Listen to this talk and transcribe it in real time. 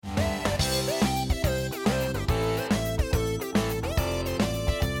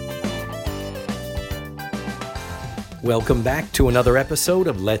Welcome back to another episode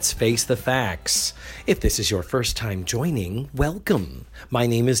of Let's Face the Facts. If this is your first time joining, welcome. My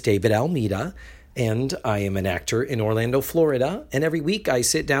name is David Almeida, and I am an actor in Orlando, Florida. And every week I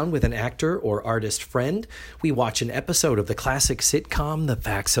sit down with an actor or artist friend. We watch an episode of the classic sitcom, The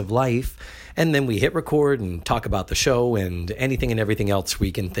Facts of Life, and then we hit record and talk about the show and anything and everything else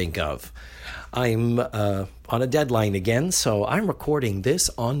we can think of. I'm on a deadline again, so I'm recording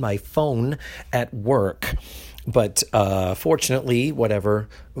this on my phone at work. But fortunately, whatever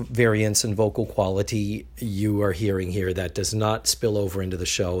variance in vocal quality you are hearing here, that does not spill over into the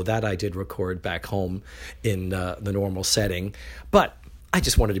show. That I did record back home in the normal setting. But I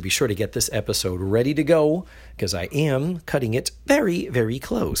just wanted to be sure to get this episode ready to go because I am cutting it very, very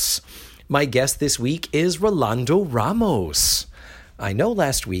close. My guest this week is Rolando Ramos. I know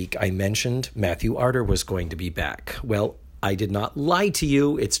last week I mentioned Matthew Arter was going to be back. Well, I did not lie to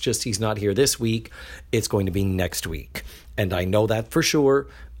you. It's just he's not here this week. It's going to be next week. And I know that for sure.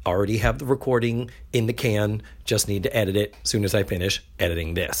 Already have the recording in the can. Just need to edit it as soon as I finish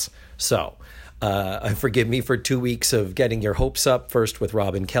editing this. So, forgive me for 2 weeks of getting your hopes up, first with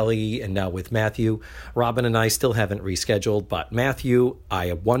Robin Kelly and now with Matthew. Robin and I still haven't rescheduled, but Matthew, I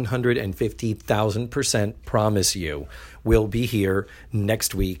 150,000% promise you will be here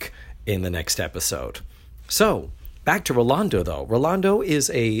next week in the next episode. So, back to Rolando, though. Rolando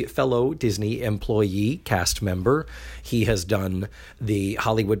is a fellow Disney employee, cast member. He has done the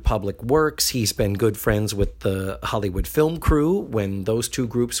Hollywood Public Works. He's been good friends with the Hollywood Film Crew when those two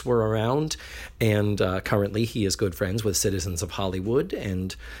groups were around. And currently he is good friends with Citizens of Hollywood.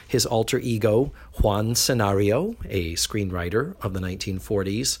 And his alter ego, Juan Scenario, a screenwriter of the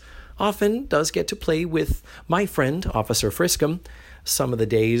 1940s, often does get to play with my friend, Officer Friskum, some of the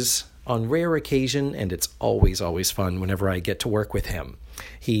days on rare occasion, and it's always fun whenever I get to work with him.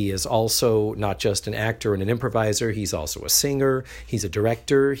 He is also not just an actor and an improviser, he's also a singer, he's a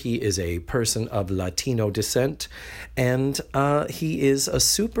director, he is a person of Latino descent, and he is a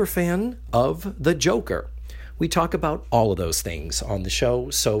super fan of The Joker. We talk about all of those things on the show,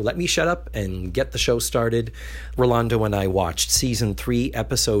 so let me shut up and get the show started. Rolando and I watched Season 3,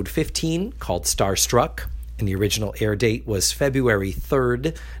 Episode 15, called Starstruck. And the original air date was February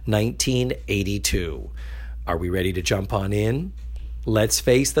 3rd, 1982. Are we ready to jump on in? Let's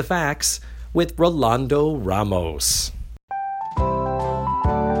face the facts with Rolando Ramos.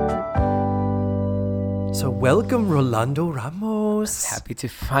 So welcome, Rolando Ramos. Happy to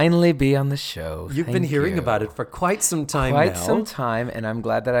finally be on the show. You've been hearing about it for quite some time now. Quite some time, and I'm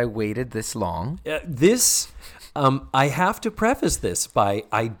glad that I waited this long. I have to preface this by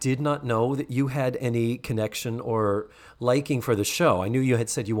I did not know that you had any connection or liking for the show. I knew you had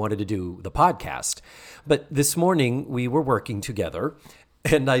said you wanted to do the podcast. But this morning we were working together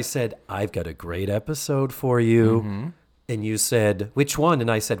and I said, I've got a great episode for you. Mm-hmm. And you said, which one?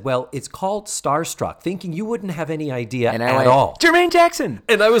 And I said, well, it's called Starstruck, thinking you wouldn't have any idea at all. Jermaine Jackson.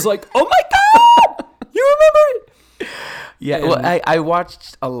 And I was like, oh my God, you remember it? Yeah, well, I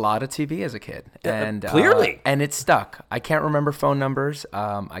watched a lot of TV as a kid, and clearly, and it stuck. I can't remember phone numbers.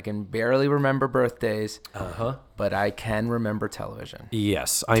 I can barely remember birthdays. But I can remember television.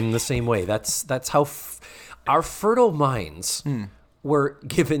 Yes, I'm the same way. That's how our fertile minds were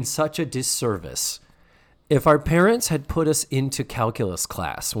given such a disservice. If our parents had put us into calculus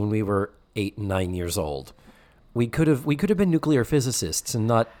class when we were 8 and 9 years old, we could have been nuclear physicists and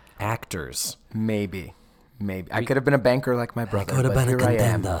not actors. Maybe. I could have been a banker like my brother. I could have been a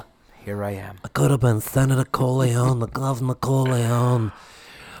contender. Here I am. I could have been Senator Corleone, the Governor Corleone.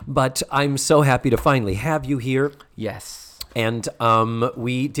 But I'm so happy to finally have you here. Yes. And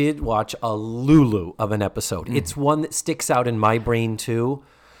we did watch a Lulu of an episode. It's one that sticks out in my brain, too.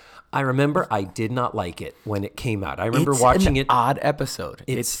 I remember I did not like it when it came out. I remember watching it. It's an odd episode.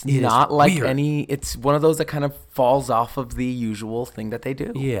 It's it not like weird. it's one of those that kind of falls off of the usual thing that they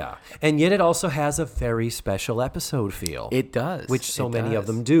do. Yeah. And yet it also has a very special episode feel. It does. Which so many of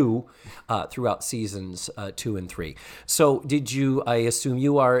them do throughout seasons 2 and 3. So did you, I assume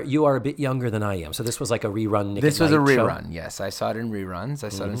you are a bit younger than I am. So this was like a rerun. This was a rerun. Show? Yes. I saw it in reruns. I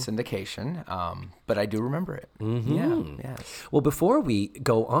saw it in syndication. But I do remember it. Mm-hmm. Yeah. Yes. Well, before we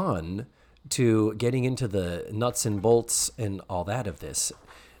go on to getting into the nuts and bolts and all that of this,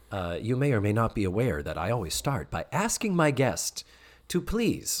 you may or may not be aware that I always start by asking my guest to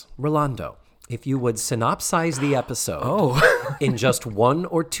please, Rolando, if you would synopsize the episode in just 1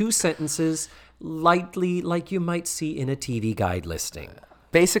 or 2 sentences, lightly like you might see in a TV guide listing.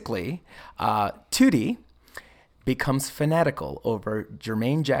 Basically, Tootie becomes fanatical over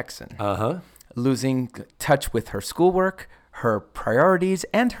Jermaine Jackson, losing touch with her schoolwork, her priorities,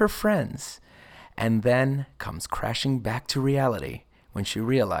 and her friends. and then comes crashing back to reality when she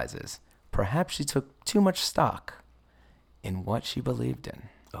realizes perhaps she took too much stock in what she believed in.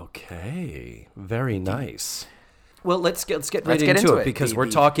 Okay, very nice. Well, let's get right get into into it it. because The- we're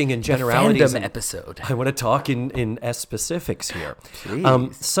the- talking in generalities. fandom and episode. I want to talk in specifics here.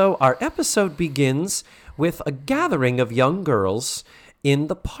 Please. So our episode begins with a gathering of young girls in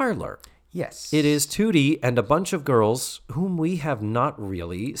the parlor. Yes. It is Tootie and a bunch of girls whom we have not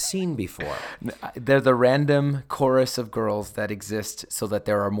really seen before. They're the random chorus of girls that exist so that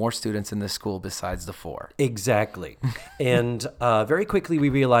there are more students in the school besides the 4. Exactly. And very quickly we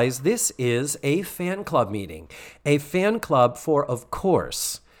realize this is a fan club meeting. A fan club for, of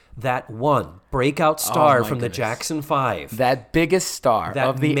course, that one breakout star my from the goodness. Jackson 5. That biggest star That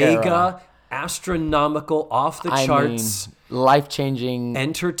of the mega, era. astronomical, off the I charts mean, life-changing.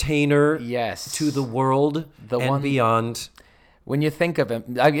 entertainer Yes. to the world The and one- beyond. When you think of him,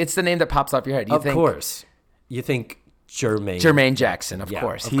 it's the name that pops off your head. You Of think course. You think Jermaine. Jermaine Jackson, of Yeah,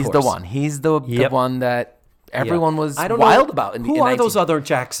 course. of He's the course. one. He's the Yep. one that everyone was I don't wild know, about. Who are those other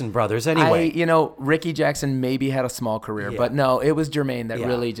Jackson brothers anyway? Ricky Jackson maybe had a small career, but no, it was Jermaine that Yeah.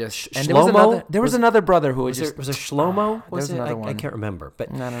 really just. And Shlomo? there was another brother who was Was just. it Shlomo? There's Was it? another I one. can't remember. But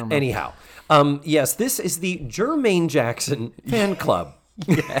I don't remember. anyhow, yes, this is the Jermaine Jackson fan club.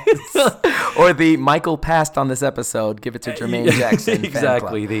 Or the Michael passed on this episode. Give it to Jermaine Jackson.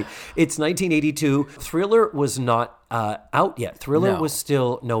 Exactly. Fan club. It's 1982. Thriller was not out yet. Thriller No. was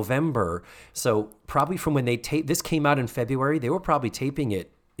still November. So probably from when they this came out in February, they were probably taping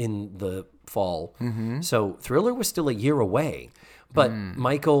it in the fall. Mm-hmm. So Thriller was still a year away. But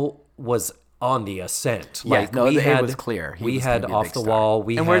Michael was on the ascent. Yeah, no, it was clear. He We was had gonna be a Off big the star. Wall.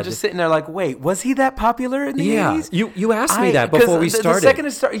 We and had, we're just sitting there like, wait, was he that popular in the Yeah, 80s? you asked me that before we started. The second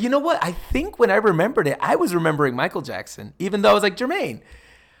it started, you know what? I think when I remembered it, I was remembering Michael Jackson, even though I was like, Jermaine.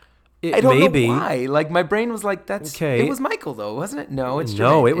 I don't maybe. know why. Like, my brain was like, that's... Okay. It was Michael, though, wasn't it? No, it's Jermaine.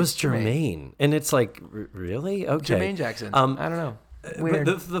 No, it was It's Jermaine. And it's like, really? Okay. Jermaine Jackson. I don't know. Weird.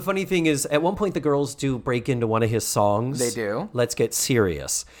 But the funny thing is, at one point, the girls do break into one of his songs. They do. Let's Get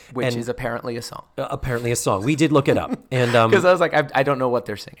Serious. Which And is apparently a song. apparently a song. We did look it up. And Because I was like, I don't know what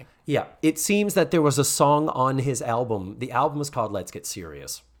they're singing. yeah, it seems that there was a song on his album. The album was called Let's Get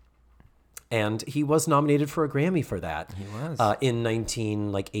Serious. And he was nominated for a Grammy for that. He was. In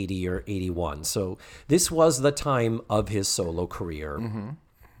 1980 or 81. So this was the time of his solo career.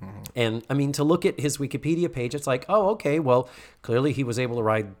 And I mean, to look at his Wikipedia page, it's like, oh, okay, well, clearly he was able to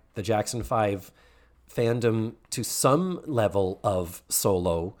ride the Jackson 5 fandom to some level of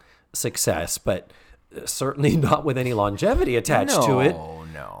solo success, but certainly not with any longevity attached to it.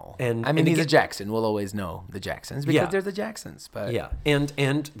 No. And- I mean, and he's a again- Jackson. We'll always know the Jacksons because Yeah. they're the Jacksons. But Yeah,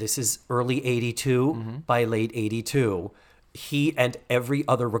 and this is early 82. By late 82, he and every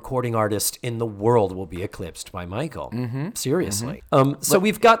other recording artist in the world will be eclipsed by Michael. Seriously. So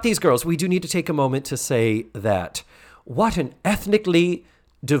we've got these girls. We do need to take a moment to say that what an ethnically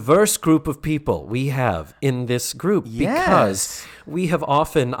diverse group of people we have in this group, because I have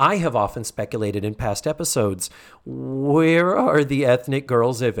often speculated in past episodes, where are the ethnic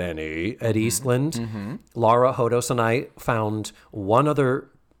girls, if any, at Eastland? Laura Hodos and I found one other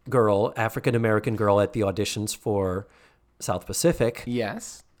girl, African-American girl, at the auditions for South Pacific.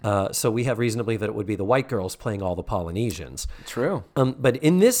 Yes. So we have reason to believe that it would be the white girls playing all the Polynesians. True. But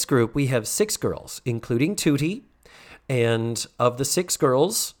in this group, we have 6 girls, including Tootie. And of the 6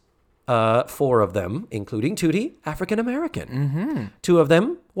 girls, 4 of them, including Tootie, African-American. 2 of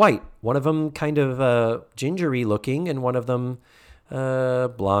them, white. One of them kind of gingery looking, and one of them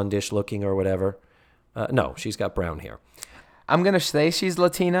blondish looking or whatever. No, she's got brown hair. I'm going to say she's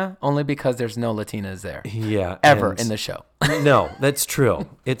Latina only because there's no Latinas there. Yeah. Ever and- in the show. No, that's true.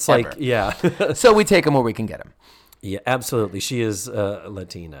 It's like, Ever. yeah. So we take them where we can get them. Yeah, absolutely. She is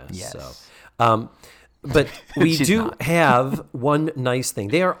Latina. Yes. So, but we She's do not. have one nice thing.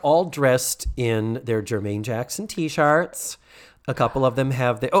 They are all dressed in their Jermaine Jackson T-shirts. A couple of them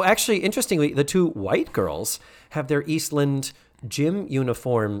have actually, interestingly, the 2 white girls have their Eastland gym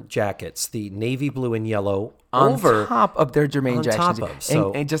uniform jackets, the navy blue and yellow On over. top of their Jermaine on Jackson. top of,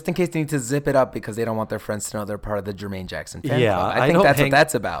 so- and just in case they need to zip it up because they don't want their friends to know they're part of the Jermaine Jackson fan Yeah, club. I think don't that's hang- what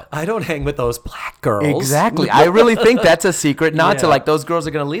that's about. I don't hang with those black girls. Exactly. I really think that's a secret. Not to Yeah. like those girls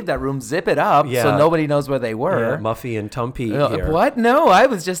are going to leave that room, zip it up Yeah. so nobody knows where they Yeah, were. Muffy and Tumpy here. What? No, I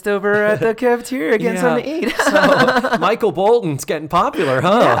was just over at the cafeteria getting something to eat. So, Michael Bolton's getting popular,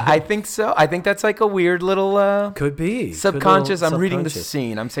 huh? Yeah, I think so. I think that's like a weird little Could be. subconscious. Good little I'm reading the subconscious.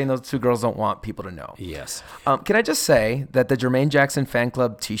 scene. I'm saying those 2 girls don't want people to know. Yes. Can I just say that the Jermaine Jackson fan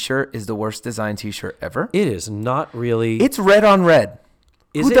club T-shirt is the worst design T-shirt ever? It is not really. It's red on red.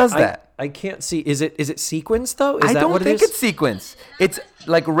 Is Who it? does that? I can't see. Is it sequins though? I don't think it's sequins. It's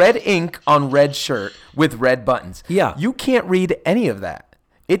like red ink on red shirt with red buttons. Yeah. You can't read any of that.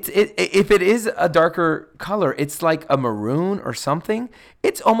 If it is a darker color, it's like a maroon or something.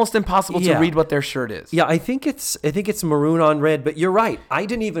 It's almost impossible to read what their shirt is. Yeah, I think it's maroon on red, but you're right. I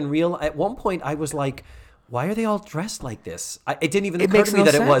didn't even realize. At one point, I was like, why are they all dressed like this? It didn't even occur to me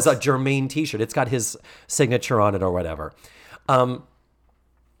that it was a Jermaine t-shirt. It's got his signature on it or whatever.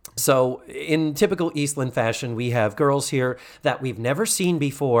 So in typical Eastland fashion, we have girls here that we've never seen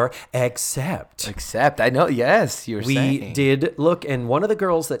before, except I know, yes, saying. We did look, and one of the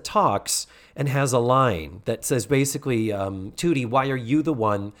girls that talks and has a line that says basically, Tootie, why are you the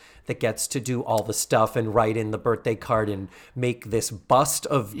one that gets to do all the stuff and write in the birthday card and make this bust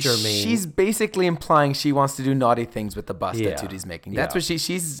of Jermaine? She's basically implying she wants to do naughty things with the bust that Tootie's making. That's what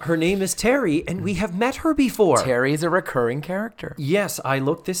she's... Her name is Terry, and we have met her before. Terry is a recurring character. Yes, I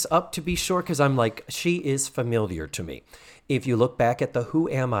looked this up to be sure because I'm like, she is familiar to me. If you look back at the Who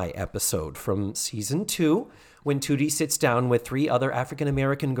Am I episode from season 2, when Tootie sits down with 3 other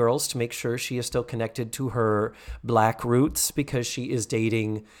African-American girls to make sure she is still connected to her black roots because she is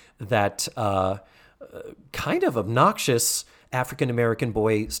dating that kind of obnoxious African-American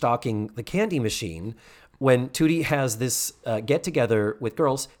boy stalking the candy machine. When Tootie has this get-together with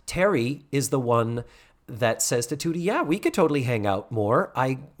girls, Terry is the one that says to Tootie, yeah, we could totally hang out more.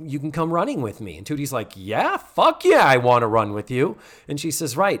 You can come running with me. And Tootie's like, yeah, fuck yeah, I want to run with you. And she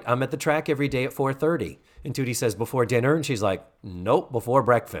says, right, I'm at the track every day at 4:30. And Tootie says, before dinner? And she's like, nope, before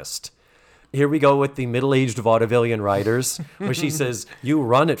breakfast. Here we go with the middle-aged vaudevillian writers, where she says, you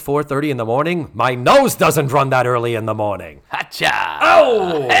run at 4:30 in the morning? My nose doesn't run that early in the morning. Hacha!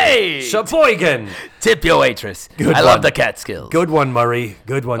 Oh! Hey! Sheboygan! Tip your waitress. I love the Catskills. Good one, Murray.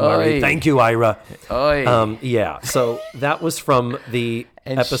 Good one, Murray. Thank you, Ira. Oy. Yeah, so that was from the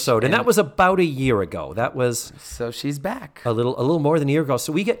episode, and that was about a year ago. That was... So she's back. A little more than a year ago.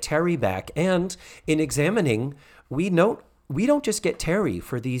 So we get Terry back, and in examining, we note we don't just get Terry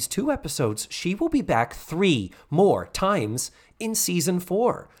for these 2 episodes. She will be back 3 more times in season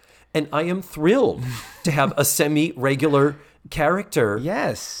 4. And I am thrilled to have a semi-regular character.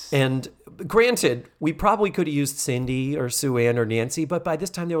 Yes. And granted, we probably could have used Cindy or Sue Ann or Nancy, but by this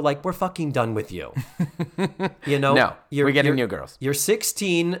time they were like, we're fucking done with you. You know? No, we're getting new girls. You're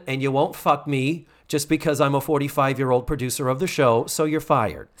 16 and you won't fuck me just because I'm a 45-year-old producer of the show, so you're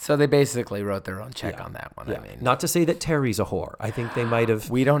fired. So they basically wrote their own check on that one. Yeah. I mean, not to say that Terry's a whore. I think they might have...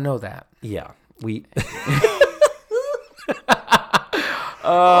 We don't know that. Yeah. We...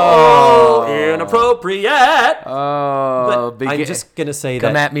 Inappropriate! Oh, I'm just going to say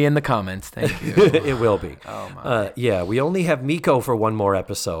Come at me in the comments. Thank you. It will be. Oh, my. Yeah, we only have Miko for one more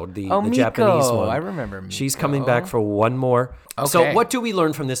episode, the Miko. Japanese one. I remember Miko. She's coming back for one more. Okay. So what do we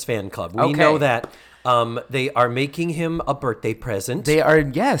learn from this fan club? We know that they are making him a birthday present. They are,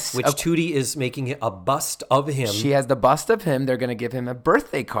 yes. Which Tootie is making a bust of him. She has the bust of him. They're going to give him a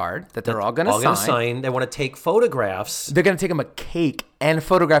birthday card that they're all going to sign. They want to take photographs. They're going to take him a cake and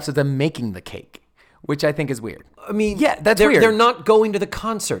photographs of them making the cake, which I think is weird. I mean, yeah, that's weird. They're not going to the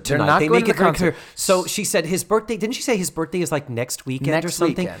concert tonight. They're not going to the concert. So she said his birthday, didn't she say his birthday is like next weekend or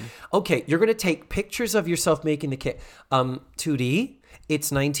something? Weekend. Okay, you're going to take pictures of yourself making the cake. Tootie,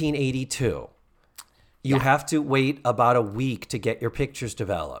 it's 1982. You have to wait about a week to get your pictures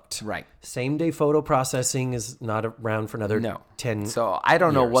developed. Right. Same day photo processing is not around for another 10 So I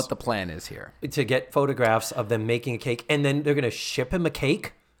don't know what the plan is here. To get photographs of them making a cake, and then they're going to ship him a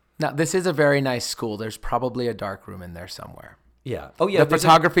cake? Now, this is a very nice school. There's probably a dark room in there somewhere. Yeah. Oh, yeah. The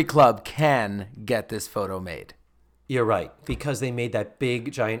photography club can get this photo made. You're right, because they made that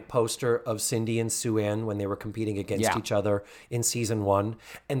big, giant poster of Cindy and Sue Ann when they were competing against each other in season 1.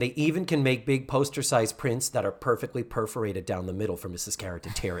 And they even can make big poster-sized prints that are perfectly perforated down the middle for Mrs. Carrot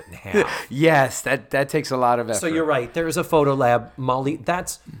to tear it in half. Yes, that takes a lot of effort. So you're right. There is a photo lab. Molly,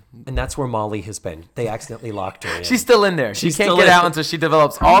 that's where Molly has been. They accidentally locked her in. She's still in there. She can't get out until she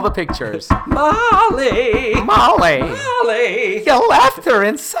develops all the pictures. Molly! You left her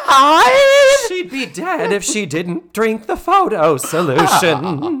inside! She'd be dead if she didn't drink the photo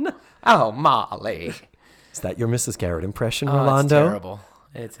solution. Oh, Molly. Is that your Mrs. Garrett impression, Oh, Rolando? it's terrible.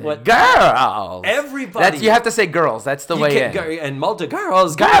 It's What? Girls! Everybody. You have to say girls. That's the way in. And multi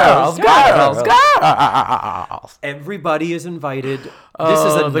girls. Everybody is invited. This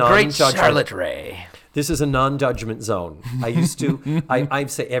is a the great non-judgmental. Charlotte Ray. This is a non-judgment zone. I used to, I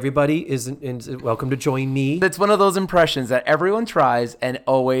say everybody is welcome to join me. It's one of those impressions that everyone tries and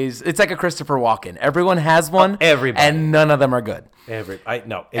always, it's like a Christopher Walken. Everyone has one. Everybody. And none of them are good.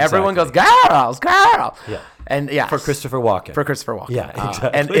 Exactly. Everyone goes, girls. Yeah. And yeah. For Christopher Walken. Yeah,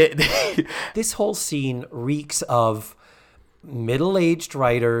 exactly. And this whole scene reeks of middle-aged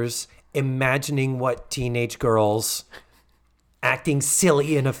writers imagining what teenage girls acting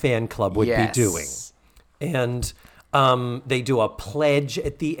silly in a fan club would be doing. And they do a pledge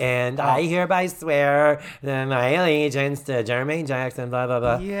at the end. I hereby swear my allegiance to Jermaine Jackson, blah, blah,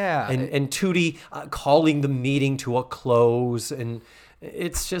 blah. Yeah. And Tootie calling the meeting to a close. And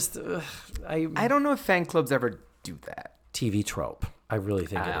it's just, I don't know if fan clubs ever do that. TV trope. I really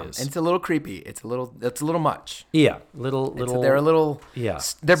think it is. And it's a little creepy. It's a little much. Yeah. They're a little. Yeah.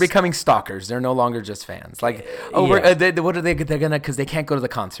 They're becoming stalkers. They're no longer just fans. Like, what are they? They're gonna, because they can't go to the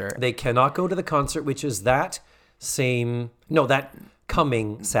concert. They cannot go to the concert, which is that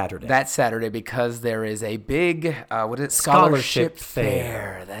coming Saturday. That Saturday, because there is a big, Scholarship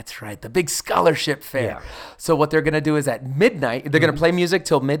fair. That's right. The big scholarship fair. Yeah. So what they're going to do is at midnight, they're going to play music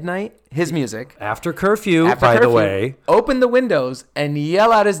till midnight, his music. After curfew, by the way. Open the windows and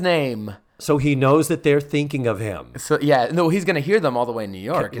yell out his name. So he knows that they're thinking of him. So, he's going to hear them all the way in New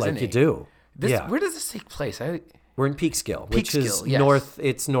York, isn't he? Like you do. Where does this take place? We're in Peekskill, which is yes. north.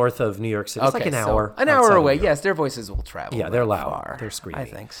 It's north of New York City. It's like an hour. An hour away. Yes, their voices will travel. Yeah, they're loud. Far. They're screaming. I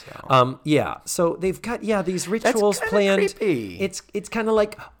think so. So they've got these rituals That's planned. Creepy. It's kind of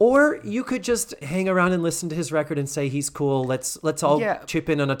like, or you could just hang around and listen to his record and say he's cool. Let's all chip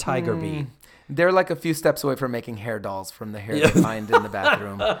in on a tiger beat. They're like a few steps away from making hair dolls from the hair they find in the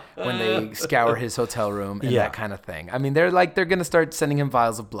bathroom when they scour his hotel room and that kind of thing. I mean, they're going to start sending him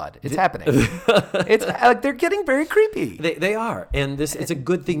vials of blood. It's happening. It's like they're getting very creepy. They are. And it's a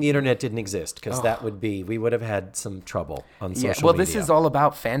good thing the internet didn't exist, because we would have had some trouble on social media. Well, this is all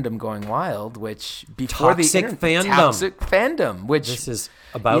about fandom going wild, which before toxic fandom, which this is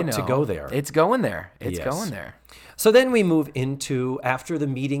about to go there. It's going there. It's going there. So then we move into, after the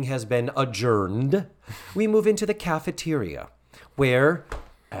meeting has been adjourned, we move into the cafeteria, where,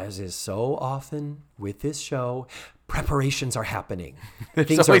 as is so often with this show, preparations are happening.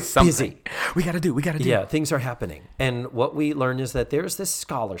 Things are busy. We got to do. Yeah, things are happening. And what we learn is that there's this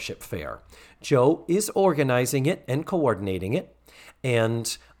scholarship fair. Joe is organizing it and coordinating it.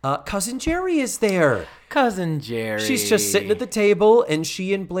 And Cousin Jerry is there. Cousin Jerry. She's just sitting at the table, and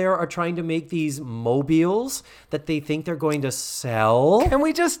she and Blair are trying to make these mobiles that they think they're going to sell. Can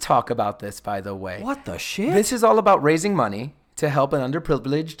we just talk about this, by the way? What the shit? This is all about raising money to help an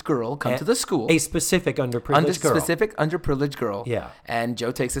underprivileged girl come to the school. A specific underprivileged girl. Yeah. And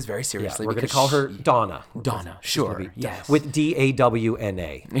Joe takes this very seriously. We're going to call her Donna. Donna, sure. Yes. With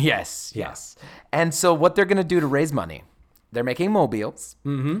Dawna. Yes. And so what they're going to do to raise money, they're making mobiles.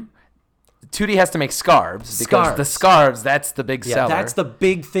 Mm-hmm. Tootie has to make scarves because the scarves, that's the big seller. That's the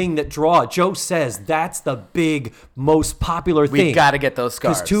big thing that Joe says that's the big, most popular thing. We got to get those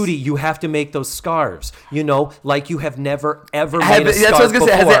scarves. Because Tootie, you have to make those scarves. Like you have never, ever made a scarf That's what I was going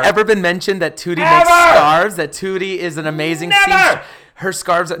to say. Has it ever been mentioned that Tootie makes scarves? That Tootie is an amazing seamstress? Her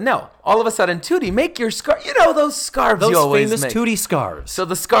scarves. No. All of a sudden, Tootie, make your scarf. You know those scarves you always make. Those famous Tootie scarves. So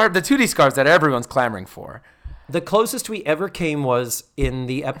the Tootie scarves that everyone's clamoring for. The closest we ever came was in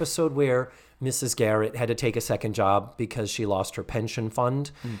the episode where Mrs. Garrett had to take a second job because she lost her pension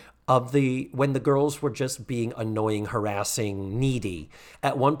fund. When the girls were just being annoying, harassing, needy.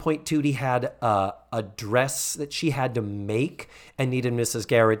 At one point, Tootie had a dress that she had to make and needed Mrs.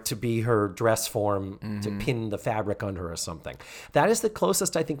 Garrett to be her dress form to pin the fabric on her or something. That is the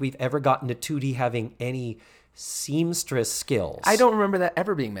closest I think we've ever gotten to Tootie having any seamstress skills. I don't remember that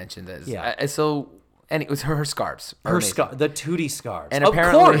ever being mentioned as. Yeah. And it was her scarves. The Tootie scarves. And of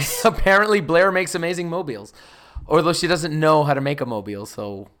course. apparently Blair makes amazing mobiles. Although she doesn't know how to make a mobile,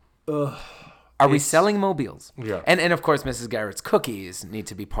 so are we selling mobiles? Yeah. And of course Mrs. Garrett's cookies need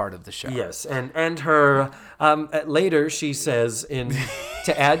to be part of the show. Yes, and her later she says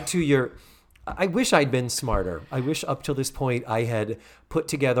to add to your, I wish I'd been smarter. I wish up till this point I had put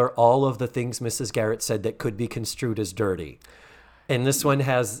together all of the things Mrs. Garrett said that could be construed as dirty. And this one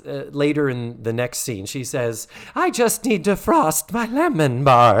has, later in the next scene, she says, I just need to frost my lemon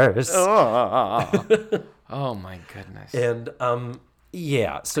bars. Oh my goodness. And,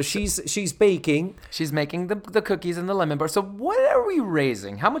 so she's baking. She's making the cookies and the lemon bar. So what are we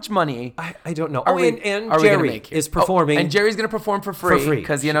raising? How much money? I don't know. And Jerry is performing. And Jerry's going to perform for free.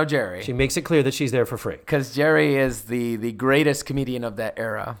 Because you know Jerry. She makes it clear that she's there for free. Because Jerry is the greatest comedian of that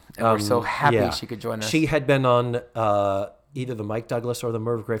era. And we're so happy she could join us. She had been on either the Mike Douglas or the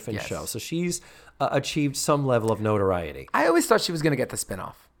Merv Griffin Yes. show. So she's achieved some level of notoriety. I always thought she was going to get the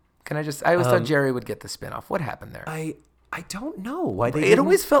spinoff. I always thought Jerry would get the spinoff. What happened there? I don't know why they It didn't.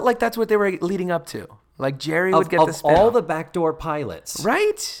 always felt like that's what they were leading up to. Like Jerry would get the of spinoff. all the backdoor pilots.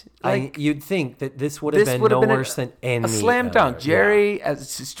 right? Like You'd think that this would have been no worse than any a slam dunk. other. Jerry,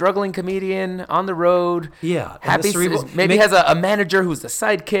 as a struggling comedian on the road. Yeah, and happy. the cerebral- Maybe has a manager who's the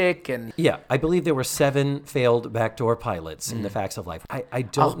sidekick, and Yeah, I believe there were 7 failed backdoor pilots in the Facts of Life. I I'll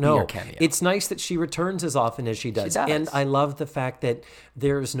don't be know. your cameo. It's nice that she returns as often as she does. does. And I love the fact that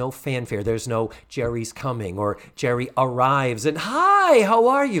there's no fanfare. There's no Jerry's coming or Jerry arrives and, hi, how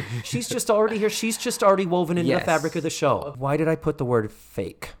are you? She's just already here. She's just already woven into the Yes. fabric of the show. Why did I put the word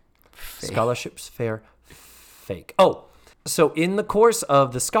fake? Scholarships fair, fake. Oh, so in the course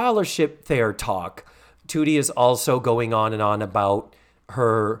of the scholarship fair talk, Tootie is also going on and on about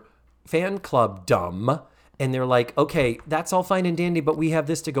her fan club dumb. And they're like, okay, that's all fine and dandy, but we have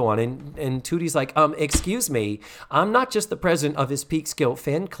this to go on. And Tootie's like, excuse me, I'm not just the president of his Peekskill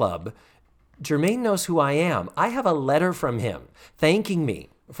fan club. Jermaine knows who I am. I have a letter from him thanking me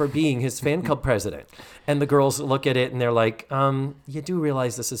for being his fan club president. And the girls look at it and they're like, you do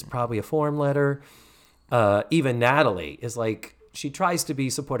realize this is probably a form letter. Even Natalie is like, she tries to be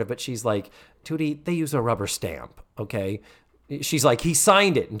supportive, but she's like, Tootie, they use a rubber stamp, okay? She's like, he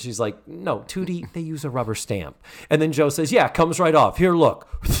signed it. And she's like, no, Tootie, they use a rubber stamp. And then Joe says, yeah, it comes right off. Here, look.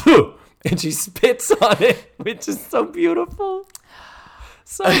 And she spits on it, which is so beautiful.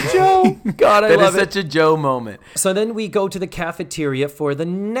 So Joe, God, I that love is it. such a Joe moment. So then we go to the cafeteria for the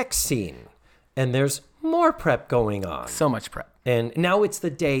next scene, and there's more prep going on. So much prep. And now it's the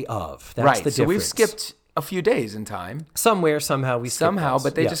day of. That's Right. the difference. So we've skipped a few days in time. somewhere, somehow we skipped Somehow, those.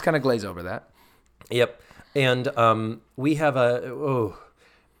 but they Yeah. just kind of glaze over that. Yep. And we have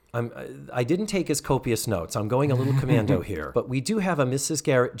I didn't take as copious notes. I'm going a little commando here. But we do have a Mrs.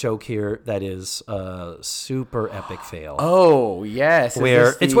 Garrett joke here that is a super epic fail. Oh, yes. Is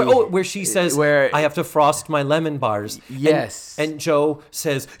Where this where she says, where- I have to frost my lemon bars. Yes. And Joe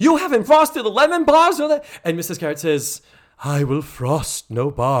says, you haven't frosted the lemon bars? And Mrs. Garrett says, I will frost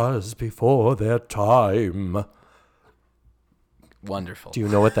no bars before their time. Wonderful. Do you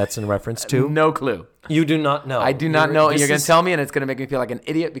know what that's in reference to? No clue. You do not know. I do not know, and this you're going is- to tell me, and it's going to make me feel like an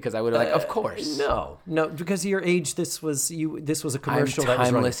idiot because I would have like, of course. No, because of your age, this was a I'm commercial that was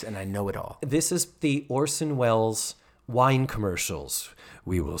running. timeless, and I know it all. This is the Orson Welles wine commercials.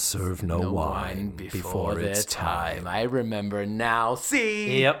 We will serve no wine before it's time. I remember now.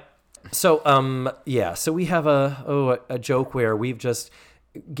 See? Yep. So so we have a joke where we've just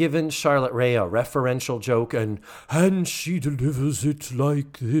given Charlotte Rae a referential joke and she delivers it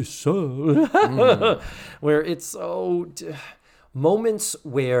like this. Where it's moments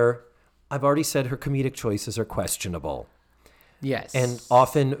where I've already said her comedic choices are questionable Yes. and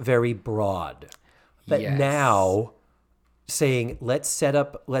often very broad. But Yes. now saying,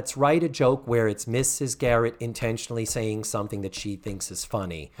 let's write a joke where it's Mrs. Garrett intentionally saying something that she thinks is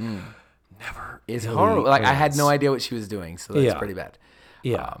funny. Never. It's really horrible. Like, I had lands. no idea what she was doing, so that's Yeah. pretty bad.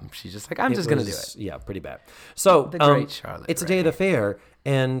 Yeah. She's just like, I'm just going to do was- it. Yeah, pretty bad. So The great Charlotte it's a Rae. day of the fair,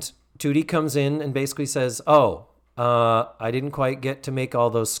 and Tootie comes in and basically says, "Oh, I didn't quite get to make all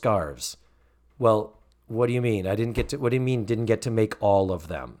those scarves." Well, what do you mean? What do you mean didn't get to make all of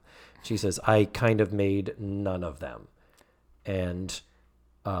them? She says, "I kind of made none of them," and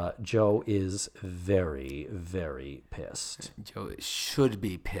Joe is very, very pissed. Joe should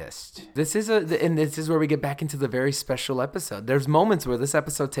be pissed. This is where we get back into the very special episode. There's moments where this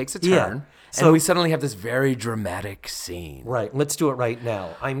episode takes a turn, Yeah. and So- we suddenly have this very dramatic scene. Right, let's do it right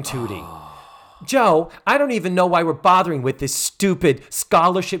now. I'm Tootie. Joe, I don't even know why we're bothering with this stupid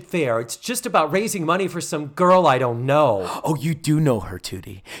scholarship fair. It's just about raising money for some girl I don't know. Oh, you do know her,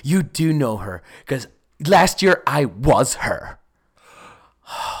 Tootie. You do know her, because last year I was her.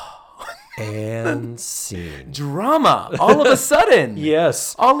 And scene. Drama, all of a sudden.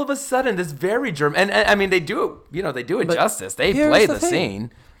 Yes. All of a sudden, this very German, and I mean, they do it justice. They Here's play the thing.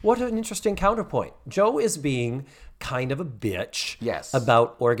 scene. What an interesting counterpoint. Joe is being kind of a bitch Yes.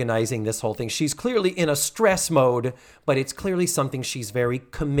 about organizing this whole thing. She's clearly in a stress mode, but it's clearly something she's very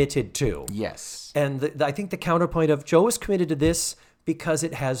committed to. Yes. And I think the counterpoint of Joe is committed to this because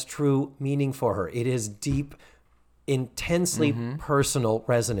it has true meaning for her. It is deep, intensely personal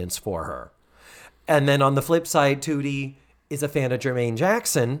resonance for her. And then on the flip side, Tootie is a fan of Jermaine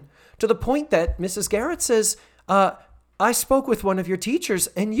Jackson to the point that Mrs. Garrett says, I spoke with one of your teachers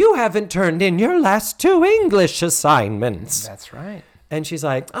and you haven't turned in your last 2 English assignments. That's right. And she's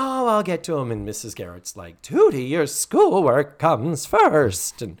like, oh, I'll get to them. And Mrs. Garrett's like, Tootie, your schoolwork comes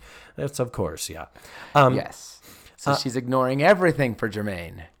first. And that's, of course, yeah. Yes. So she's ignoring everything for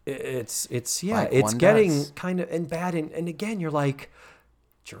Jermaine. It's Like it's one getting does. kind of and bad. And again, you're like,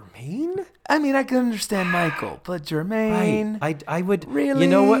 Jermaine? I mean, I can understand Michael, but Jermaine. Right. I would, Really? you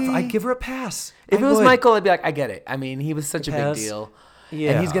know what? I'd give her a pass. If I it was would. Michael, I'd be like, I get it. I mean, he was such a big Pass. deal.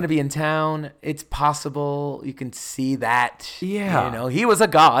 Yeah. And he's going to be in town. It's possible you can see that. Yeah. You know, he was a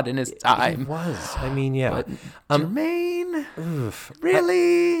god in his It time. was. I mean, yeah. Jermaine?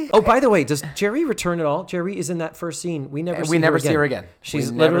 Really? Oh, by the way, does Jerry return at all? Jerry is in that first scene. We never see her again.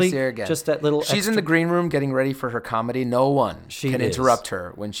 She's We never literally see her again. just that little. She's in the green room getting ready for her comedy. No one She can is. interrupt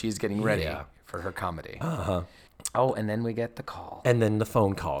her when she's getting ready Yeah. for her comedy. Oh, and then we get the call. and then the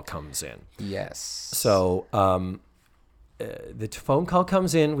phone call comes in. Yes. So the phone call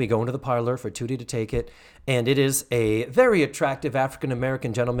comes in. We go into the parlor for Tootie to take it, and it is a very attractive African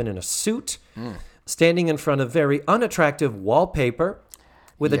American gentleman in a suit, standing in front of very unattractive wallpaper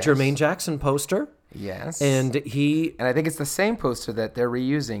with Yes. a Jermaine Jackson poster, Yes. and he. And I think it's the same poster that they're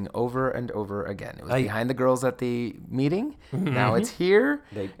reusing over and over again. It was behind the girls at the meeting. Now it's here.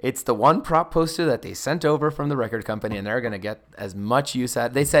 It's the one prop poster that they sent over from the record company, and they're going to get as much use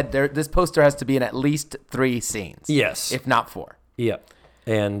out. They said this poster has to be in at least 3 scenes. Yes. If not 4. Yeah,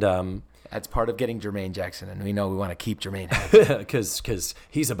 and That's part of getting Jermaine Jackson, and we know we want to keep Jermaine happy. because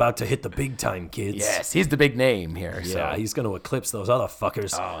he's about to hit the big time, kids. Yes, he's the big name here. Yeah, So. he's going to eclipse those other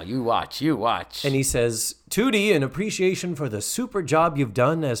fuckers. Oh, you watch. And he says, Tootie, in appreciation for the super job you've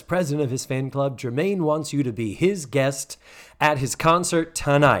done as president of his fan club, Jermaine wants you to be his guest at his concert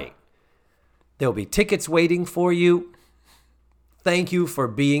tonight. There'll be tickets waiting for you. Thank you for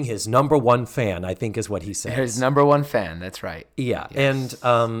being his number one fan, I think is what he says. His number 1 fan. That's right. Yeah, Yes.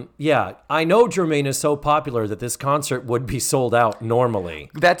 and I know Jermaine is so popular that this concert would be sold out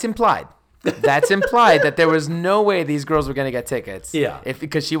normally. That's implied. That's implied that there was no way these girls were going to get tickets. Yeah.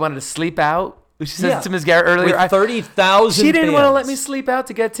 Because she wanted to sleep out. She said Yeah. to Ms. Garrett earlier. With 30,000 She didn't want to fans. let me sleep out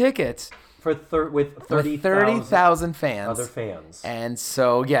to get tickets. With For 30,000 fans. other fans. And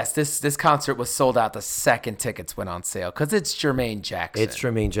so, yes, this concert was sold out the second tickets went on sale because it's Jermaine Jackson. It's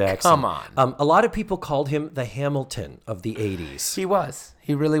Jermaine Jackson. Come on. A lot of people called him the Hamilton of the 80s. He was.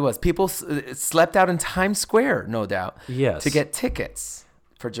 He really was. People slept out in Times Square, no doubt. Yes. To get tickets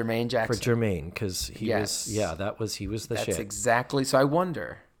for Jermaine For Jackson. Jermaine, because he Yes. he was the That's shit. exactly. So I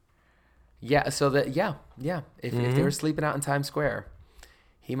wonder. Yeah. So that If Mm-hmm. they were sleeping out in Times Square,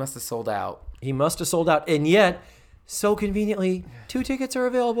 he must have sold out. He must have sold out, and yet, so conveniently, 2 tickets are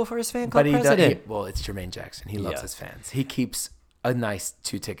available for his fan club But he does. president. Well, it's Jermaine Jackson. He loves Yeah. his fans. He keeps a nice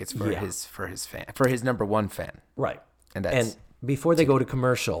 2 tickets for Yeah. his number 1 fan. Right. And that's before they go to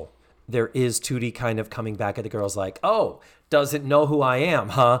commercial, there is Tootie kind of coming back at the girls like, oh, doesn't know who I am,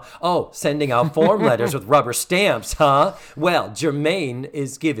 huh? Oh, sending out form letters with rubber stamps, huh? Well, Jermaine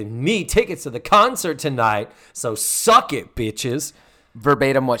is giving me tickets to the concert tonight, so suck it, bitches.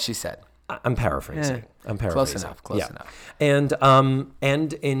 verbatim what she said. I'm paraphrasing. I'm Close paraphrasing. enough. Close enough.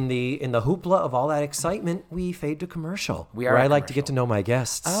 And in the hoopla of all that excitement, we fade to commercial. We are where at I like to get to know my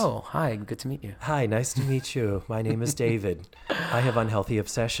guests. Oh, hi. Good to meet you. Hi, nice to meet you. My name is David. I have unhealthy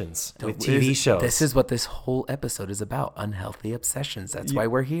obsessions with TV shows. This is what this whole episode is about: unhealthy obsessions. That's why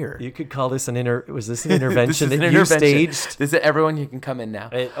we're here. You could call this was this an intervention This is that an you intervention. staged? This is everyone. You can come in now.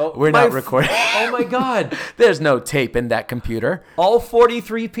 Oh, We're my not f- recording. Oh my God. There's no tape in that computer. All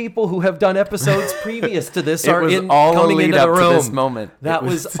 43 people who have done episodes previous to this It are was in all a coming lead into the up to room. this moment. That It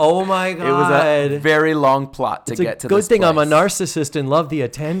was, was- oh my God. It was a very long plot to It's a get to good this thing I'm a place. narcissist and love the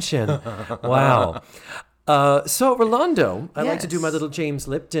attention. Wow. So Rolando, I like to do my Yes. little James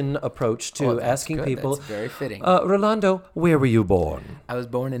Lipton approach to Oh, that's asking good. people. That's very fitting. Rolando, where were you born? I was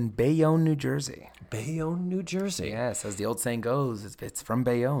born in Bayonne, New Jersey. Bayonne, New Jersey. Yes, as the old saying goes, if it's from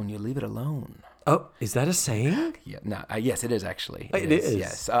Bayonne, you leave it alone. Oh, is that a saying? Yeah, no, yes, it is actually. It is.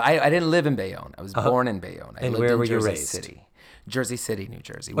 Yes, I didn't live in Bayonne. I was born in Bayonne. I And lived where in were you Jersey raised? City, Jersey City, New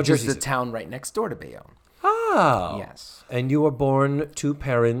Jersey, which Jersey is the City. town right next door to Bayonne. Oh. Yes. And you were born to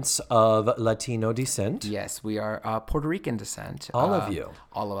parents of Latino descent. Yes, we are Puerto Rican descent. All of you.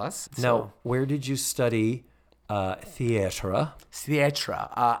 All of us. Now, where did you study theatre? Theatre.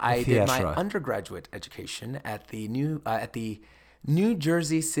 I did my Theatre. undergraduate education at the New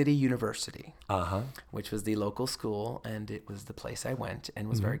Jersey City University, which was the local school, and it was the place I went and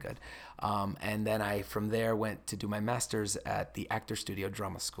was very good. And then I, from there, went to do my master's at the Actor Studio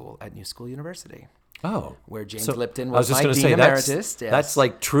Drama School at New School University. Oh. Where James So, Lipton I was was just my going to Dean say, Emeritus. that's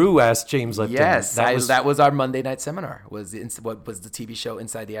like true Ask James Lipton. Yes, That that was our Monday night seminar. What was the TV show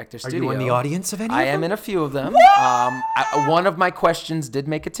Inside the Actor Are Studio? you in the audience of any I of am them? in a few of them. One of my questions did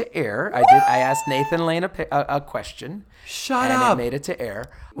make it to air. I asked Nathan Lane a question. Shut and up. it made it to air.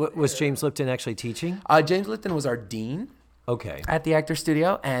 Was James Lipton actually teaching? James Lipton was our dean Okay. at the Actor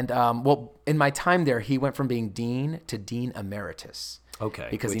Studio, and in my time there, he went from being dean to dean emeritus. Okay.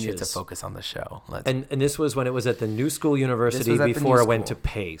 Because he which needed to is- focus on the show. And this was when it was at the New School University This was at the before New it went to School.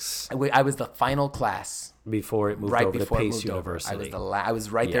 Pace, I was the final class before it moved right over to before it Pace moved over. University. I was I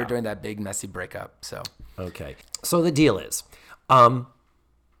was right there Yeah. during that big messy breakup. So Okay. So the deal is,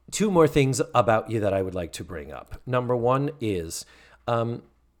 two more things about you that I would like to bring up. Number one is,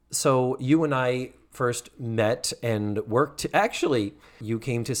 so you and I first met and worked. Actually, you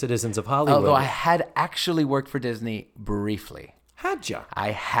came to Citizens of Hollywood. although I had actually worked for Disney briefly. Had ya?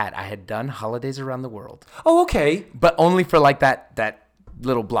 I had done Holidays Around the World, Oh, okay. but only for like that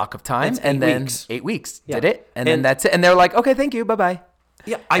little block of time, That's and 8 then weeks. 8 weeks Yeah. did it, and then And- that's it. And they're like, okay, thank you, bye bye.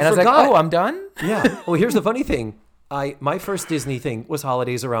 Yeah, And I I was forgot. like, oh, I'm done. Yeah. Well, here's the funny thing. My first Disney thing was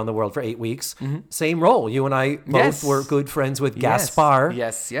Holidays Around the World for 8 weeks. Same role. You and I both Mm-hmm. Yes. were good friends with Yes. Gaspar.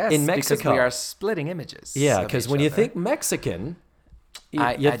 Yes, in Mexico. because we are splitting images. Yeah, of because each when you other. think Mexican, you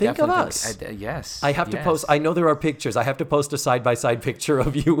I think of definitely us. yes. I have to yes. post. I know there are pictures. I have to post a side-by-side picture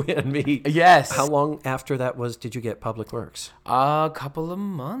of you and me. Yes. How long after that did you get Public Works? A couple of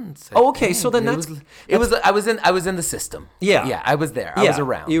months. I Oh, okay, so think. then it was. I was in the system. Yeah. Yeah, I was there. I was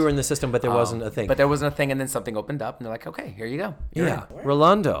around. You were in the system, but there wasn't a thing. But there wasn't a thing, and then something opened up, and they're like, okay, here you go. You're yeah, in.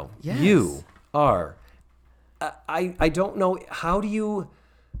 Rolando, Yes. you are. I don't know.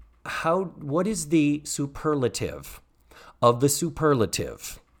 What is the superlative of the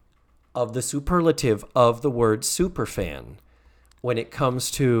superlative of the word superfan when it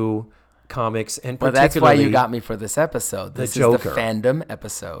comes to comics and Well, particularly that's why you got me for this episode. This is Joker. the fandom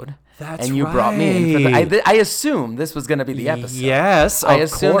episode. That's and you brought me in for right. I assume this was going to be the episode. Yes, I of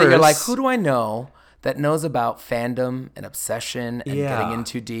assume that you're like, course. who do I know that knows about fandom and obsession and Yeah. getting in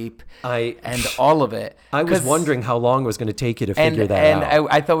too deep and all of it? I was 'Cause- wondering how long it was going to take you to figure that and out.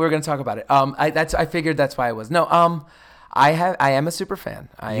 I thought we were going to talk about it. I figured that's why I was. No, I am a super fan.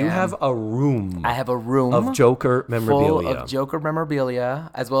 I have a room I have a room of Joker memorabilia. full of Joker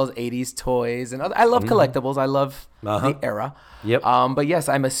memorabilia, as well as 80s toys and other. I love collectibles. I love the era. Yep. But yes,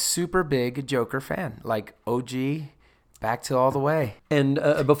 I'm a super big Joker fan, like OG, back to all the way. And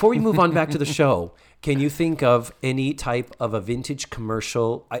before we move on back to the show, can you think of any type of a vintage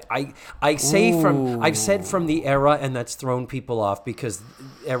commercial? I've said from the era, and that's thrown people off because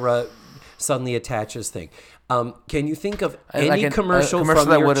era suddenly attaches thing. Can you think of any Like a commercial commercial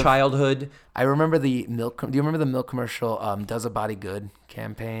from that your would've- childhood I remember the milk. Do you remember the milk commercial? Does a body good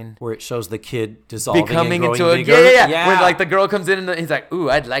campaign? where it shows the kid dissolving Becoming and into growing a bigger? yeah. Where like the girl comes in and he's like, "Ooh,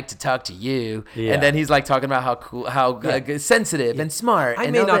 I'd like to talk to you," Yeah. and then he's like talking about how cool, how sensitive and smart. I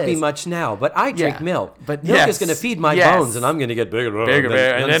and may all not be this. much now, but I drink Yeah. milk. But milk is yes. going to feed my Yes. bones, and I'm going to get bigger. bigger,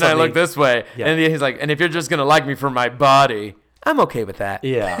 and then I look this way, Yeah. and he's like, "And if you're just gonna like me for my body, I'm okay with that."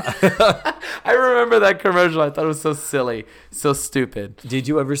 Yeah. I remember that commercial. I thought it was so silly, so stupid. Did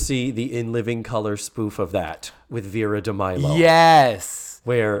you ever see the In Living Color spoof of that with Vera DeMilo? Yes.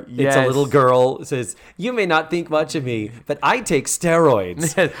 Where it's a Yes. little girl who says, "You may not think much of me, but I take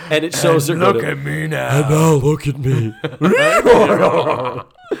steroids," and it shows her. Look at me now. And now look at me.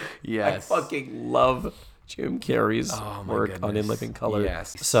 Yes. I fucking love Jim Carrey's Oh, my work on In goodness. Living Color.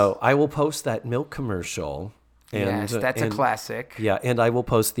 Yes. So I will post that milk commercial. And, Yes, that's a classic. Yeah, and I will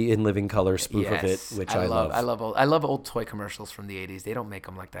post the In Living Color spoof of it, which I love. I love old toy commercials from the 80s. They don't make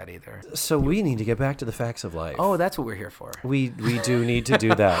them like that either. So we need to get back to the facts of life. Oh, that's what we're here for. We do need to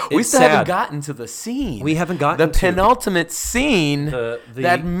do that. We It's still sad. haven't gotten to the scene. We haven't gotten the to- penultimate scene The-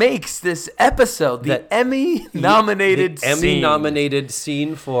 that makes this episode the That- Emmy-nominated the scene. Emmy-nominated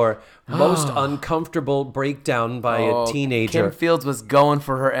scene for most uncomfortable breakdown by a teenager. Kim Fields was going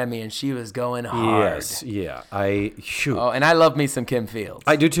for her Emmy, and she was going hard. Yes, yeah. Shoot. Oh, and I love me some Kim Fields.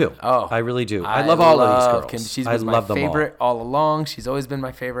 I do too. Oh, I really do. I love all of these girls. Kim. She's I been love my them favorite all along. She's always been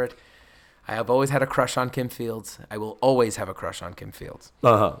my favorite. I have always had a crush on Kim Fields. I will always have a crush on Kim Fields.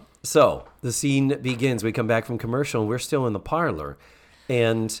 Uh-huh. So the scene begins. We come back from commercial, and we're still in the parlor.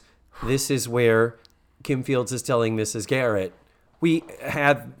 And this is where Kim Fields is telling Mrs. Garrett,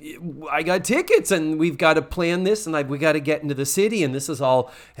 I got tickets, and we've got to plan this, and we got to get into the city, and this is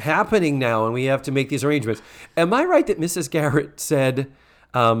all happening now, and we have to make these arrangements. Am I right that Mrs. Garrett said,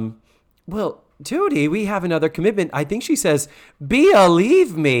 well, Tootie, we have another commitment. I think she says,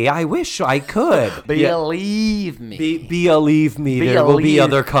 believe me. I wish I could. Believe me. Believe me. There will be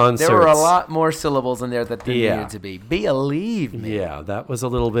other concerts. There were a lot more syllables in there that there needed to be. Believe me. Yeah, that was a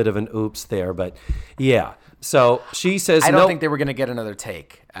little bit of an oops there, but yeah. So she says, I don't think they were going to get another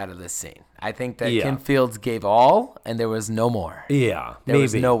take out of this scene. I think that Kim Fields gave all, and there was no more. Yeah, there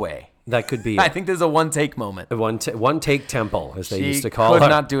was no way. That could be. I think there's a one-take moment. One take temple, as they used to call it. She could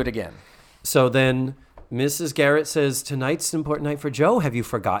not do it again. So then Mrs. Garrett says, tonight's an important night for Joe. Have you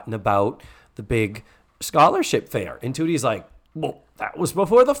forgotten about the big scholarship fair? And Tootie's like, well, that was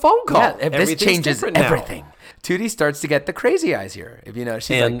before the phone call. Yeah, this changes everything. Tootie starts to get the crazy eyes here. If you know,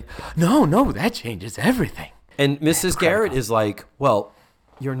 she's like, no, that changes everything. And Mrs. Garrett is like, well,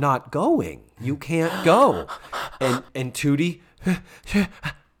 you're not going. You can't go. And Tootie,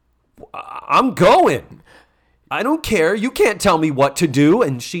 I'm going. I don't care. You can't tell me what to do.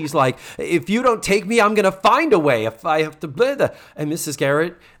 And she's like, if you don't take me, I'm going to find a way. If I have to blah, blah. And Mrs.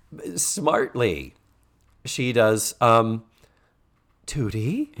 Garrett, smartly, she does,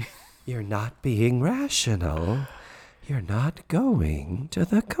 Tootie, you're not being rational. You're not going to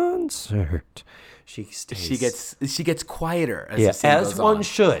the concert. She stays. She gets quieter as the scene as goes one on.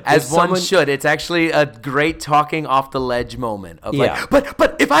 should. As one should. It's actually a great talking off the ledge moment of like,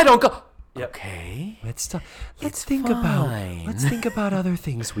 but if I don't go. Yep. Okay. Let's think about other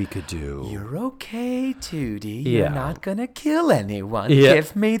things we could do. You're okay, Tootie. Yeah. You're not gonna kill anyone. Yeah.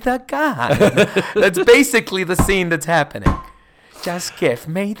 Give me the gun. That's basically the scene that's happening. Just give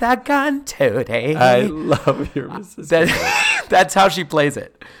me the gun, Tootie. I love your Mrs. That's how she plays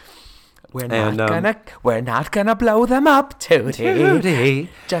it. We're not gonna blow them up, Tootie.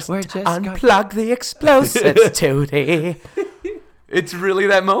 Just unplug the explosives, Tootie. It's really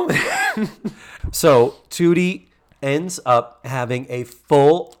that moment. So Tootie ends up having a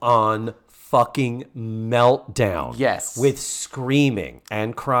full-on fucking meltdown. Yes. With screaming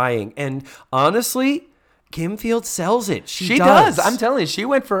and crying. And honestly, Kim Fields sells it. She does. I'm telling you, she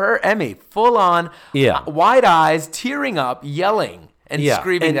went for her Emmy. Full on, wide eyes, tearing up, yelling. And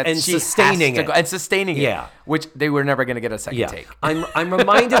screaming that she sustaining has to go, and sustaining it, which they were never going to get a second take. I'm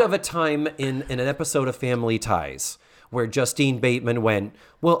reminded of a time in an episode of Family Ties where Justine Bateman went,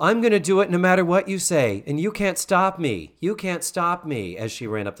 well, I'm going to do it no matter what you say, and you can't stop me. You can't stop me, as she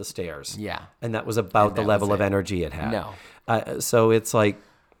ran up the stairs. Yeah. And that was about the level of energy it had. No. So it's like,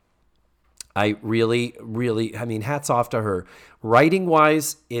 I really, hats off to her.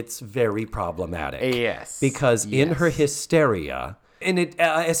 Writing-wise, it's very problematic. Yes. Because in her hysteria... And it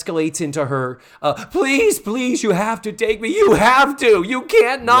escalates into her, please, you have to take me. You have to. You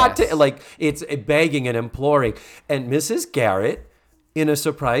can't not. Like, it's begging and imploring. And Mrs. Garrett, in a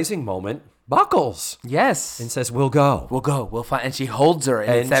surprising moment, buckles. Yes. And says, we'll go. We'll find. And she holds her.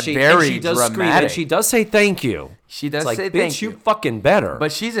 And it's that very dramatic. Scream, and she does say thank you. She does say thank bitch, you fucking better.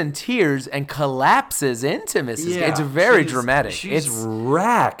 But she's in tears and collapses into Mrs. Garrett. It's very dramatic. She's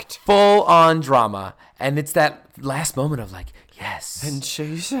racked. Full on drama. And it's that last moment of like, yes. And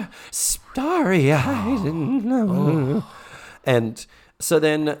she's sorry, I didn't know. And so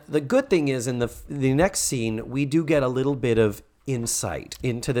then the good thing is in the next scene, we do get a little bit of insight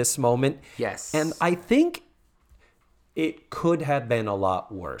into this moment. Yes. And I think it could have been a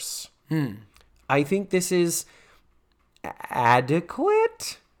lot worse. I think this is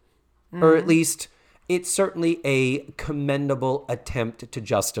adequate, or at least it's certainly a commendable attempt to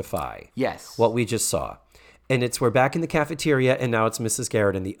justify what we just saw. And we're back in the cafeteria, and now it's Mrs.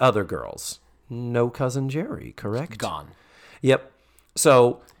 Garrett and the other girls. No cousin Jerry, correct? Gone. Yep.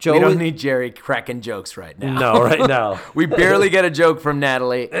 So Joe... We don't need Jerry cracking jokes right now. No, right now. We barely get a joke from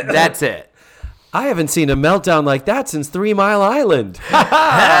Natalie. That's it. I haven't seen a meltdown like that since 3 Mile Island.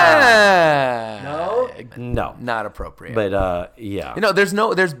 No. Not appropriate. But, yeah. You know,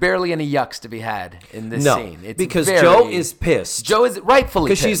 there's barely any yucks to be had in this scene. It's because Joe is pissed. Joe is rightfully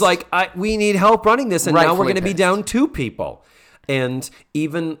pissed. Because she's like, we need help running this, and now we're going to be down 2 people. And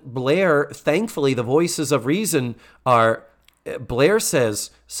even Blair, thankfully, the voices of reason are... Blair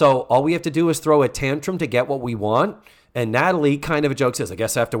says, so all we have to do is throw a tantrum to get what we want? And Natalie, kind of a joke, says, I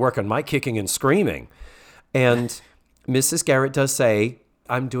guess I have to work on my kicking and screaming. And Mrs. Garrett does say,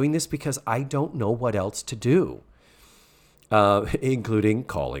 I'm doing this because I don't know what else to do. Including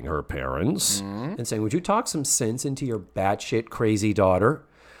calling her parents and saying, would you talk some sense into your batshit crazy daughter?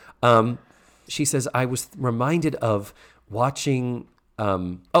 She says, I was reminded of watching,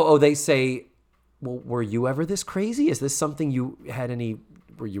 they say, well, were you ever this crazy? Is this something you had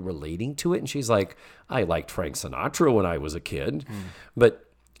were you relating to it? And she's like, I liked Frank Sinatra when I was a kid. But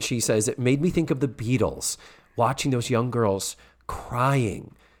she says, it made me think of the Beatles, watching those young girls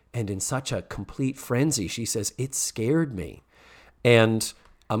crying And in such a complete frenzy, she says, it scared me. And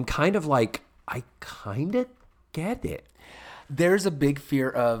I'm kind of like, I kind of get it. There's a big fear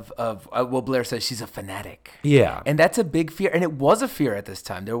of well, Blair says she's a fanatic. Yeah. And that's a big fear. And it was a fear at this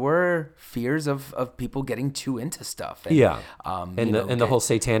time. There were fears of people getting too into stuff. And, Yeah. And the whole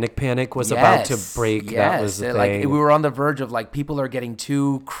satanic panic was about to break. Yes. That was the thing. Like, we were on the verge of like people are getting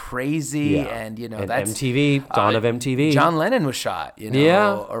too crazy. And, you know, and that's MTV, dawn of MTV. John Lennon was shot, you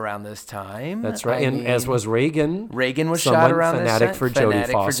know, around this time. That's right. I And mean, as was Reagan. Reagan was Someone shot around fanatic this for time. Jodie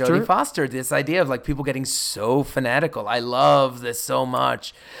Fanatic Foster. for Jodie Foster. This idea of like people getting so fanatical. I love this so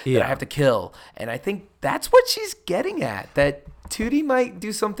much that I have to kill. And I think that's what she's getting at. That Tootie might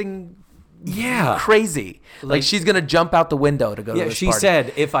do something crazy. Like she's going to jump out the window to go to this She party.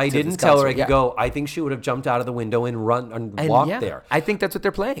 said if I didn't tell her I concert. could go, I think she would have jumped out of the window and run and walked there. I think that's what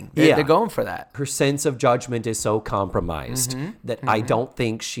they're playing. They're going for that. Her sense of judgment is so compromised that I don't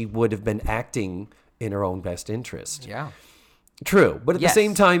think she would have been acting in her own best interest. Yeah. True. But at the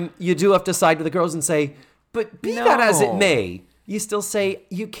same time, you do have to side with the girls and say, but be that as it may, you still say,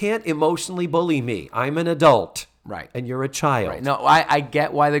 you can't emotionally bully me. I'm an adult. Right. And you're a child. Right. No, I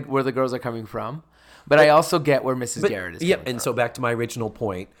get where the girls are coming from, but I also get where Mrs. Garrett is coming from. And so back to my original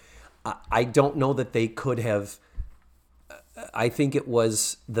point, I don't know that they could have. I think it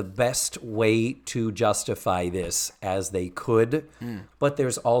was the best way to justify this as they could, but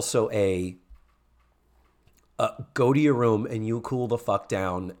there's also go to your room and you cool the fuck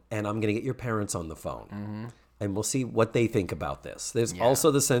down, and I'm going to get your parents on the phone. And we'll see what they think about this. There's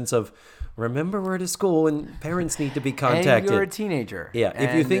also the sense of, remember we're at a school and parents need to be contacted. And you're a teenager. Yeah,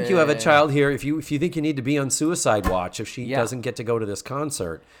 if you think you have a child here, if you think you need to be on suicide watch if she doesn't get to go to this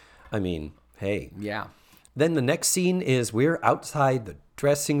concert, I mean, hey. Yeah. Then the next scene is we're outside the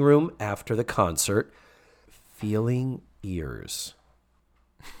dressing room after the concert, feeling ears.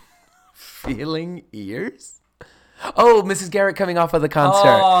 Feeling ears? Oh, Mrs. Garrett coming off of the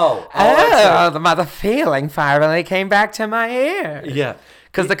concert. The mother feeling finally came back to my ear. Yeah.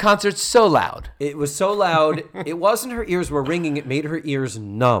 Because the concert's so loud. It was so loud. It wasn't her ears were ringing. It made her ears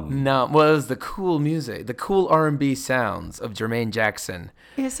numb. No, well, it was the cool music, the cool R&B sounds of Jermaine Jackson.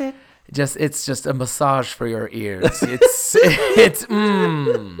 Is it? It's just a massage for your ears.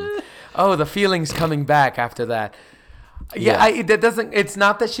 Oh, the feeling's coming back after that. It's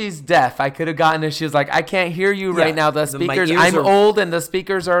not that she's deaf. I could have gotten if she was like, I can't hear you right now. The speakers, I'm old and the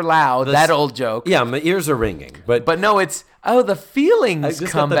speakers are loud. That old joke. Yeah, my ears are ringing. But no, it's, the feelings I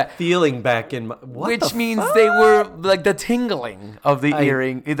just come got the back. feeling back in my, which means they were like the tingling of the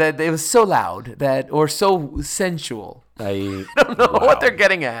earring. That it was so loud or so sensual. I don't know what they're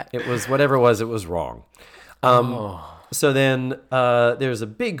getting at. It was whatever it was wrong. So then there's a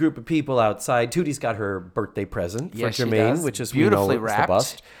big group of people outside. Tootie's got her birthday present for Jermaine, which is beautifully wrapped. The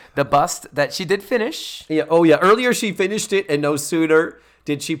bust. The bust that she did finish. Yeah. Oh yeah. Earlier she finished it, and no sooner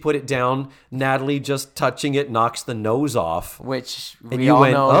did she put it down, Natalie just touching it knocks the nose off. Which and we you all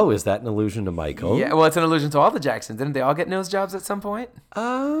went, know. oh, is that an allusion to Michael? Yeah. Well, it's an allusion to all the Jacksons. Didn't they all get nose jobs at some point?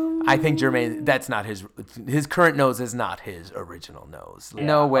 I think Jermaine. That's not his current nose is not his original nose. Yeah.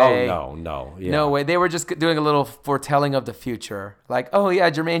 No way. Oh no. Yeah. No way. They were just doing a little foretelling of the future. Like, oh yeah,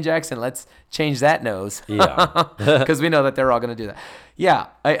 Jermaine Jackson. Let's change that nose. Yeah. Because we know that they're all going to do that. Yeah.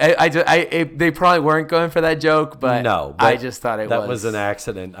 They probably weren't going for that joke, but no. I just thought that was an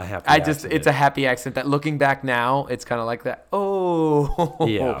accident. It's a happy accident. That looking back now, it's kind of like that. Oh.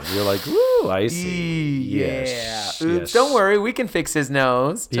 Yeah. You're like, woo, I see. Yes. Yeah. Oops. Don't worry. We can fix his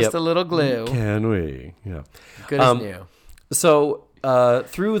nose. Just a little glue. Can we? Yeah. Good as new. So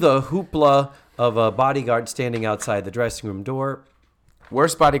through the hoopla of a bodyguard standing outside the dressing room door.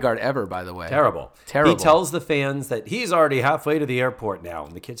 Worst bodyguard ever, by the way. Terrible. He tells the fans that he's already halfway to the airport now.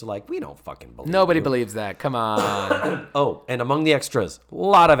 And the kids are like, we don't fucking believe Nobody you. believes that. Come on. Oh, and among the extras, a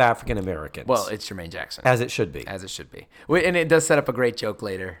lot of African Americans. Well, it's Jermaine Jackson. As it should be. As it should be. And it does set up a great joke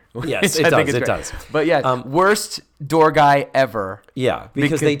later. Yes, it does. But yeah, worst door guy ever. Yeah,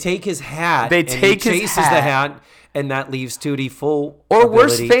 because they take his hat. He chases the hat, and that leaves Tootie full Or ability.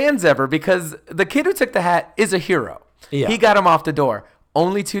 worst fans ever, because the kid who took the hat is a hero. Yeah. He got him off the door.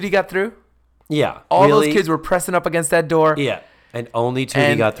 Only Tootie got through? Yeah. All those kids were pressing up against that door. Yeah. And only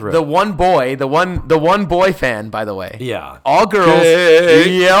Tootie got through. The one boy fan, by the way. Yeah. All girls.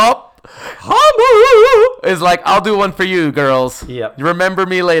 Yep. Is like, I'll do one for you, girls. Yep. Remember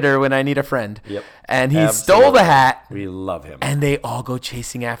me later when I need a friend. Yep. And he stole the hat. We love him. And they all go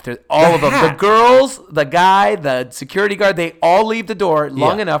chasing after all of them. The girls, the guy, the security guard, they all leave the door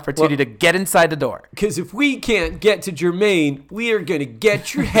long enough for Tootie to get inside the door. Because if we can't get to Jermaine, we are going to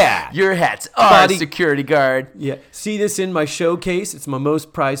get your hat. Your hat's our security guard. Yeah. See this in my showcase? It's my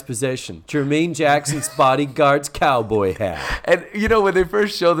most prized possession. Jermaine Jackson's bodyguard's cowboy hat. And, when they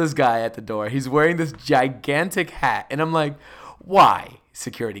first show this guy at the door, he's wearing this gigantic hat. And I'm like, why,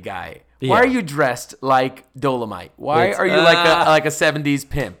 security guy? Why are you dressed like Dolomite? Why are you like a 70s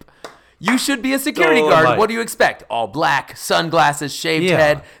pimp? You should be a security guard. What do you expect? All black, sunglasses, shaved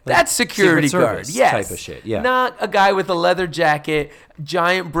head. That's security guard. Yes. Type of shit. Yeah. Not a guy with a leather jacket,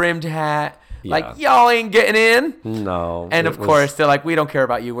 giant brimmed hat. Yeah. Like, y'all ain't getting in. No. And of course, they're like, we don't care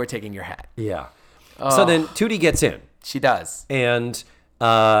about you. We're taking your hat. Yeah. Oh. So then Tootie gets in. She does. And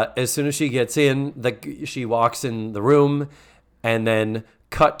as soon as she gets in, she walks in the room, and then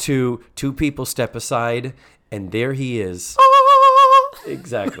cut to two people step aside, and there he is.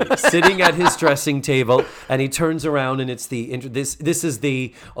 Exactly. Sitting at his dressing table, and he turns around, and it's this is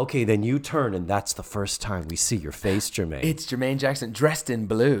the, okay, then you turn, and that's the first time we see your face, Jermaine. It's Jermaine Jackson dressed in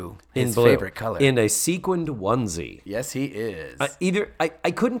blue, his favorite color. In a sequined onesie. Yes, he is.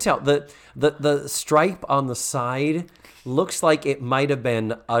 I couldn't tell. The stripe on the side looks like it might have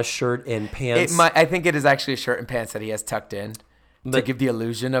been a shirt and pants. I think it is actually a shirt and pants that he has tucked in. To give the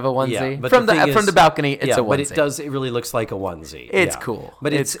illusion of a onesie. Yeah, but from the balcony, it's a onesie. But it really looks like a onesie. It's cool.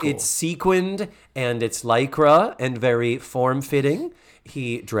 But it's sequined, and it's lycra and very form-fitting.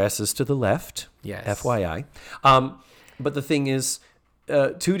 He dresses to the left, FYI. But the thing is,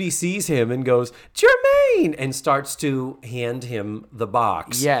 Tootie sees him and goes, Jermaine, and starts to hand him the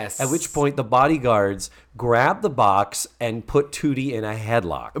box. Yes. At which point the bodyguards grab the box and put Tootie in a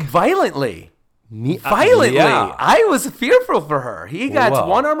headlock. Violently. Violently. Yeah. I was fearful for her. He got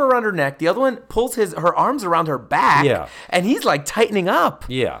one arm around her neck. The other one pulls her arms around her back. Yeah. And he's like tightening up.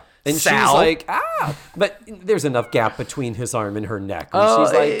 Yeah. And Sal. she's like, but there's enough gap between his arm and her neck. And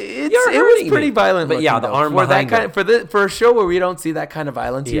she's like, it was pretty violent. But yeah, the arm for behind that kind for a show where we don't see that kind of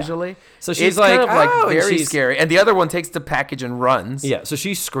violence usually. So she's it's kind of oh, very scary. And the other one takes the package and runs. Yeah, so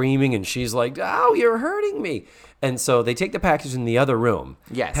she's screaming and she's like, oh, you're hurting me. And so they take the package in the other room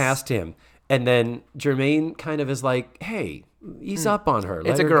past him. And then Jermaine kind of is like, hey, ease up on her.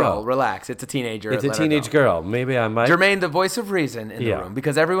 It's a girl. Relax. It's a teenager. It's a teenage girl. Maybe I might. Jermaine, the voice of reason in the room,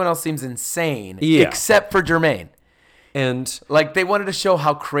 because everyone else seems insane except for Jermaine. And like they wanted to show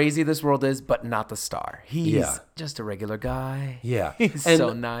how crazy this world is, but not the star. He's just a regular guy. Yeah. He's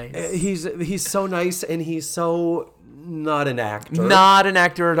so nice. He's so nice, and he's so not an actor. Not an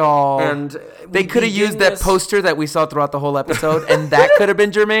actor at all. And they could have used that poster that we saw throughout the whole episode, and that could have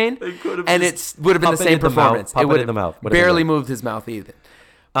been Jermaine. And it would have been the same performance. It would have in the mouth. Barely moved his mouth either.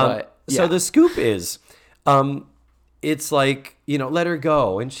 So the scoop is, it's like, let her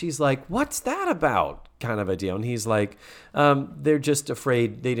go. And she's like, what's that about? Kind of a deal. And he's like, they're just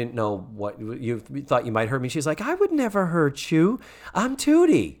afraid. They didn't know what you thought you might hurt me. She's like, I would never hurt you. I'm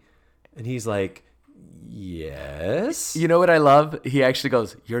Tootie. And he's like, yes. You know what I love? He actually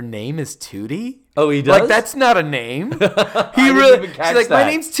goes, your name is Tootie? Oh, he does? Like, that's not a name. She's like, my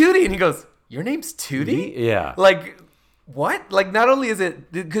name's Tootie. And he goes, your name's Tootie? Yeah. Like, what? Like, not only is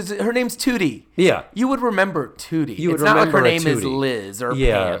it, because her name's Tootie. Yeah. You would remember Tootie. It's not like her name is Liz or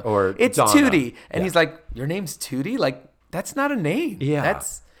Pam. Or it's Donna. Tootie. And he's like, your name's Tootie? Like, that's not a name. Yeah.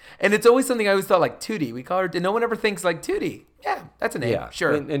 And it's always something I always thought, like, Tootie. We call her, no one ever thinks like Tootie. Yeah, that's a name. Yeah.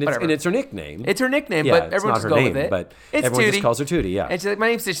 Sure. And it's her nickname. It's her nickname, Yeah, but everyone just go with it. But it's everyone Tootie. just calls her Tootie, yeah. And she's like, my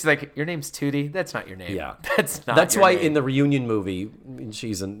name's, she's like, your name's Tootie? That's not your name. Yeah. That's why name. in the reunion movie,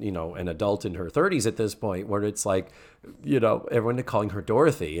 she's an adult in her 30s at this point, where it's like, everyone calling her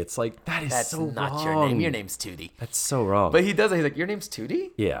Dorothy. It's like, that's so not wrong. your name. Your name's Tootie. That's so wrong. But he does it. He's like, your name's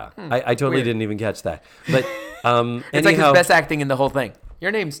Tootie? Yeah. I totally didn't even catch that. But it's like his best acting in the whole thing. Your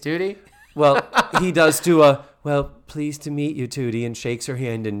name's Tootie? Well, he does do pleased to meet you, Tootie, and shakes her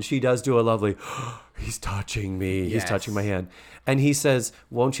hand, and she does do a lovely, he's touching me. Yes. He's touching my hand. And he says,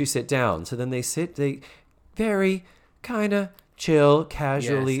 won't you sit down? So then they very kind of chill,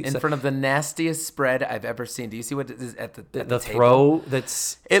 casually. Yes, in front of the nastiest spread I've ever seen. Do you see what it is at the table? Throw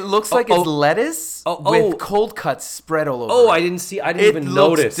that's... It looks like it's lettuce with cold cuts spread all over. I didn't even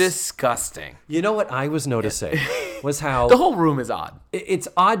notice. It looks disgusting. You know what I was noticing was how... The whole room is odd. It's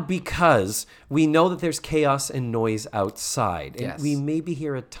odd because we know that there's chaos and noise outside. And we maybe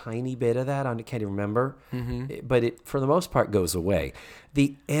hear a tiny bit of that. I can't even remember. Mm-hmm. But it, for the most part, goes away.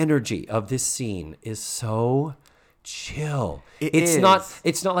 The energy of this scene is so chill. It It's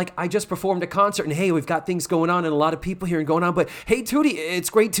is. not like I just performed a concert and hey, we've got things going on and a lot of people here and going on, but hey, Tootie, it's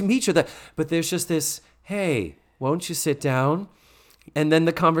great to meet you. But there's just this, hey, won't you sit down? And then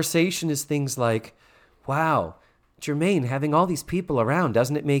the conversation is things like, wow, Jermaine, having all these people around,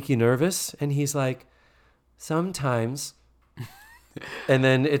 doesn't it make you nervous? And he's like, sometimes. And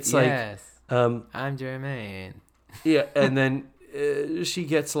then it's Yes. like, I'm Jermaine. yeah, and then she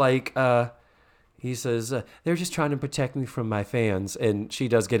gets like, he says, they're just trying to protect me from my fans. And she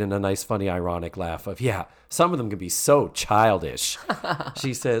does get in a nice, funny, ironic laugh of, yeah, some of them can be so childish.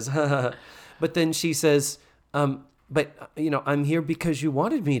 She says, but then she says, but, I'm here because you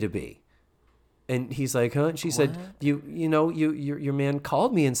wanted me to be. And he's like, huh? And she said, your man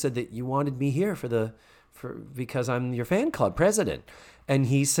called me and said that you wanted me here because I'm your fan club president. And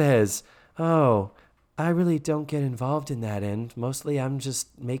he says, oh, I really don't get involved in that end. Mostly I'm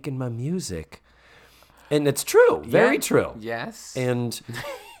just making my music. And it's true. Very true. Yes. And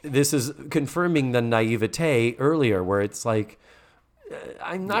this is confirming the naivete earlier where it's like,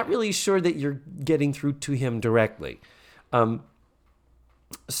 I'm not really sure that you're getting through to him directly.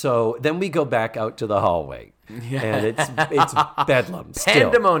 So then we go back out to the hallway. And it's bedlam still.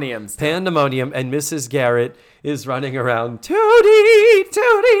 Pandemonium. Pandemonium, and Mrs. Garrett is running around, Tootie,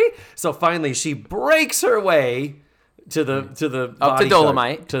 Tootie. So finally she breaks her way to the Up to bodyguard,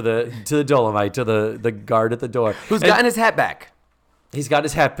 Dolomite. to the Dolomite, to the guard at the door. Who's And gotten his hat back. he's got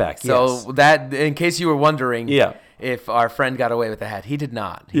his hat back. So yes. that, in case you were wondering, Yeah. if our friend got away with the hat, he did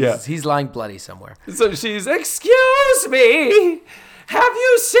not. He's lying bloody somewhere. So she's, excuse me, have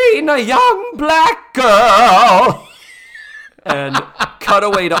you seen a young black girl? And cut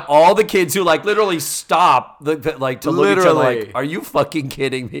away to all the kids who literally stop to look at each other Literally. like, are you fucking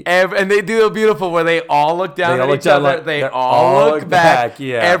kidding me? And they do it beautiful where they all look down They all at look each down other. like- They they're all all look back.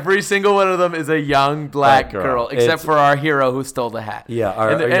 yeah. Every single one of them is a young black Black girl, girl. except It's- for our hero who stole the hat. Yeah,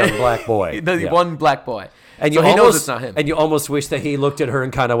 our young black boy. The Yeah. one black boy. And so you he almost, knows it's not him. And you almost wish that he looked at her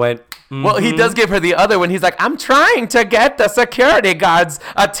and kind of went, Well, he does give her the other one. He's like, I'm trying to get the security guard's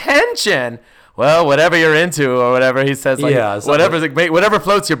attention. Well, whatever you're into or whatever he says. Like, Yeah, whatever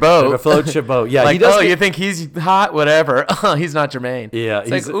floats your boat. "Whatever floats your boat." Yeah, like, he does. oh, you think he's hot? Whatever. He's not Jermaine. Yeah, It's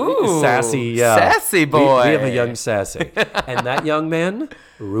he's like, ooh, sassy. Yeah, sassy boy. We have a young sassy, and that young man,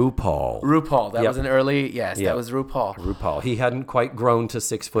 RuPaul. RuPaul. That Yep. was an early. Yes, Yep. that was RuPaul. RuPaul. He hadn't quite grown to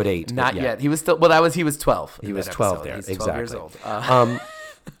 6'8". but Not yet. He was still. Well, he was 12. He in was that 12 episode. there. He's Exactly. 12 years old.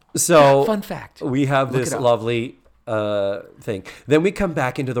 So Fun fact. we have Look this it up. lovely thing. Then we come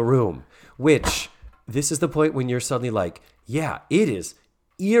back into the room, which this is the point when you're suddenly like, yeah, it is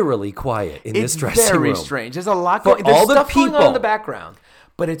eerily quiet in this dressing room. It's very strange. There's a lot For going. There's all the stuff going on in people. the background,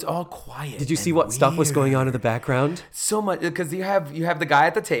 but it's all quiet. Did you see and what stuff was weird. going on in the background? So much because you have the guy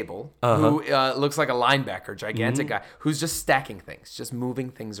at the table who looks like a linebacker, gigantic guy who's just stacking things, just moving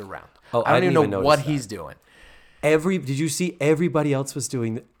things around. Oh, I don't didn't even even know notice what that. he's doing. Did you see everybody else was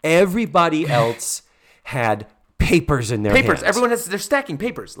doing? Everybody else had papers in their Papers. hands. Everyone has. They're stacking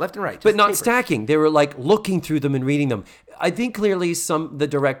papers left and right. But just not papers. stacking. They were like looking through them and reading them. I think clearly the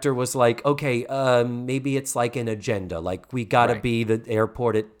director was like, okay, maybe it's like an agenda. Like we got to Right. be the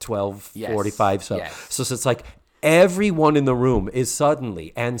airport at 12:45. So, Yes. so it's like everyone in the room is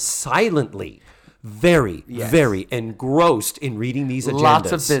suddenly and silently very, very engrossed in reading these agendas.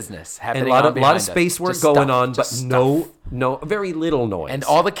 Lots of business happening. And a lot on of behind us. space work Just going stuff, on, but just stuff. no, very little noise. And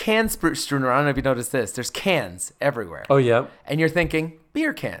all the cans strewn around. I don't know if you noticed this. There's cans everywhere. Oh yeah, And you're thinking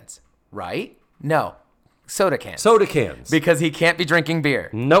beer cans, right? No, soda cans. soda cans. Because he can't be drinking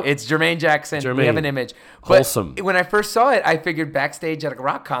beer. Nope. It's Jermaine Jackson. We Jermaine. have an image. But Wholesome. when I first saw it, I figured backstage at a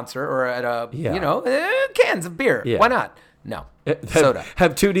rock concert or at a, Yeah. cans of beer. Yeah. Why not? No. Soda.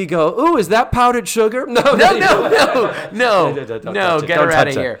 Have 2D go, ooh, is that powdered sugar? No, No. Don't No, touch it. get Don't her out touch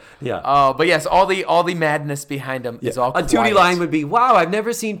of it. here. Yeah. But yes, all the madness behind him is all A quiet. 2D line would be, wow, I've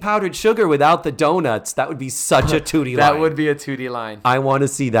never seen powdered sugar without the donuts. That would be such a 2D line. That would be a 2D line. I want to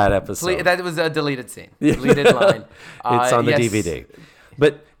see that episode. That was a deleted scene. Deleted line. It's on the yes. DVD.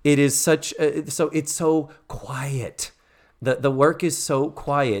 But it is such, it's so quiet. The work is so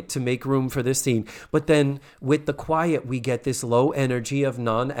quiet to make room for this scene. But then with the quiet, we get this low energy of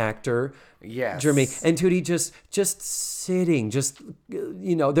non-actor Yes. Jermaine. And Tootie just sitting,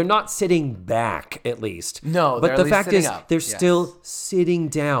 they're not sitting back at least. No, but they're the at least fact is sitting up. they're Yes. still sitting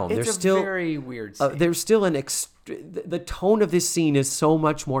down. It's They're a still very weird scene. there's still the tone of this scene is so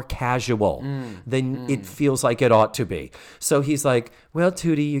much more casual than it feels like it ought to be. So he's like, well,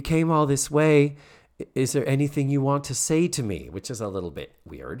 Tootie, you came all this way. Is there anything you want to say to me? Which is a little bit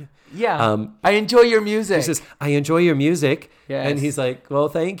weird. Yeah. I enjoy your music. He says, I enjoy your music. Yes. And he's like, well,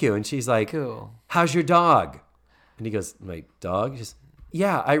 thank you. And she's like, Cool. how's your dog? And he goes, my dog? She says,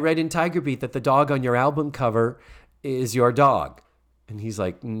 yeah, I read in Tiger Beat that the dog on your album cover is your dog. And he's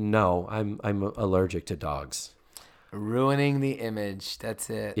like, no, I'm allergic to dogs. Ruining the image. That's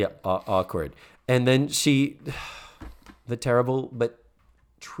it. Yeah, awkward. And then the terrible but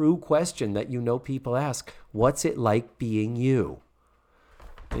true question that people ask, what's it like being you?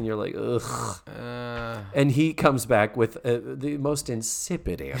 And you're like, ugh. And he comes back with the most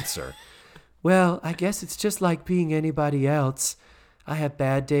insipid answer. Well, I guess it's just like being anybody else. I have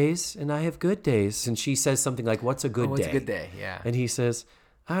bad days and I have good days. And she says something like, what's a good day? What's a good day? Yeah. And he says,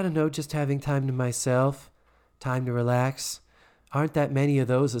 I don't know, just having time to myself, time to relax. Aren't that many of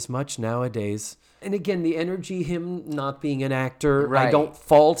those as much nowadays? And again, the energy, him not being an actor, Right. I don't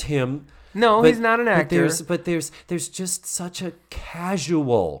fault him. No, But- he's not an actor. But there's just such a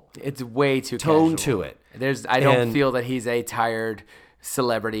casual It's way too tone casual. to it. I don't And- feel that he's a tired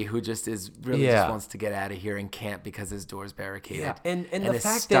celebrity who just really Yeah. just wants to get out of here and can't because his door's barricaded. Yeah, and the is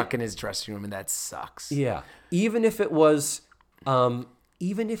fact stuck that- in his dressing room, and that sucks. Yeah. Even if it was,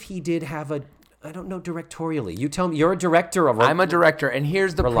 even if he did have I don't know, directorially. You tell me, you're a director of I'm a director, and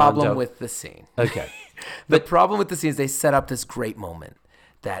here's the Rolando. problem with the scene. Okay. The problem with the scene is they set up this great moment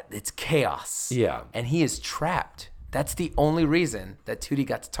that it's chaos. Yeah. And he is trapped. That's the only reason that Tootie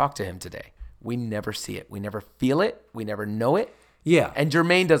got to talk to him today. We never see it. We never feel it. We never know it. Yeah. And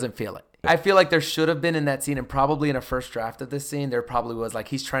Jermaine doesn't feel it. I feel like there should have been in that scene, and probably in a first draft of this scene, there probably was like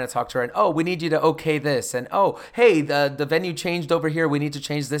he's trying to talk to her, and oh, we need you to okay this, and oh, hey, the venue changed over here, we need to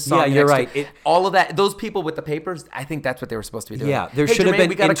change this song. Yeah, you're next right. to-" all of that, those people with the papers, I think that's what they were supposed to be doing. Yeah, there hey, should have Jermaine, been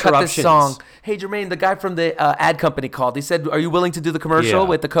we gotta cut this interruptions. song. Hey, Jermaine, the guy from the ad company called. He said, "Are you willing to do the commercial Yeah.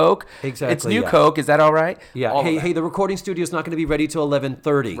 with the Coke? Exactly, It's new yeah. Coke. Is that all right? Yeah. All of that. Hey, the recording studio's not going to be ready till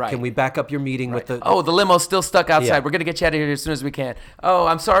 11:30. Right. Can we back up your meeting with the? Oh, the limo's still stuck outside. Yeah. We're gonna get you out of here as soon as we can. Oh,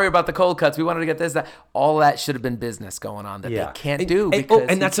 I'm sorry about the cold cuts. We wanted to get this, that. All that should have been business going on that they can't do because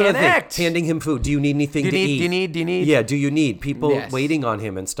and that's he another can't thing. act. Handing him food. Do you need anything to eat? Do you need? Yeah. Do you need people Yes. waiting on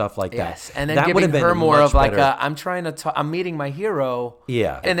him and stuff like Yes, that? and then that would giving have been her more much of like, better. I'm trying to talk. I'm meeting my hero.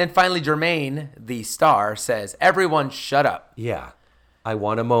 Yeah. And then finally, Jermaine, the star, says, "Everyone, shut up. Yeah. I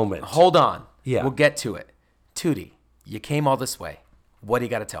want a moment. Hold on. Yeah. We'll get to it. Tootie, you came all this way. What do you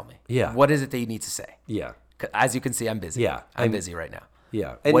got to tell me? Yeah. What is it that you need to say? Yeah. 'Cause as you can see, I'm busy. Yeah, I'm busy right now.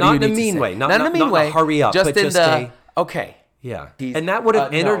 Yeah. And What do not you in a need to mean say? way. Not in a mean way. hurry up. Just but in just the okay. Yeah. He's- And that would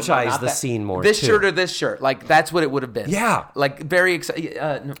have no, energized not the that. scene more This too. shirt or this shirt, like that's what it would have been. Yeah. like very exciting.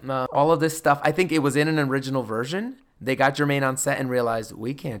 All of this stuff. I think it was in an original version. They got Jermaine on set and realized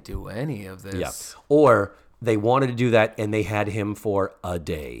we can't do any of this. Yeah. Or they wanted to do that and they had him for a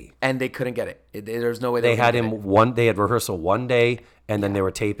day. And they couldn't get it. There's no way They were had gonna get him they had rehearsal one day and then they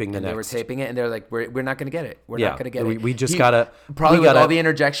were taping the it. next. They were taping it, and they're like, "We're not going to get it. We're Yeah, not going to get we- it." we just He- gotta- probably we with gotta- all the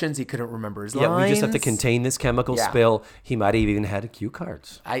interjections, he couldn't remember his lines. Yeah, we just have to contain this chemical Yeah. spill. He might have even had cue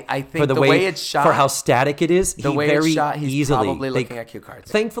cards. I think For the, way it's shot, for how static it is, the he way very it's shot, he's easily. probably looking at cue cards.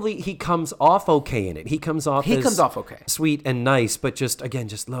 Thankfully, he comes off okay in it. He comes off. He as comes off okay. sweet and nice, but just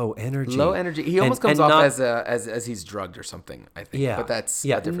low energy. Low energy. He almost And comes off not- as he's drugged or something. I think. Yeah, but that's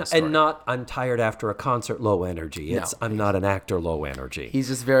yeah, a different story. and not I'm tired after a concert. Low energy. It's No. I'm not an actor. Low energy. He's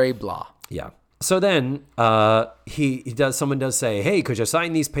just very blah. Yeah. So then someone does say, hey, could you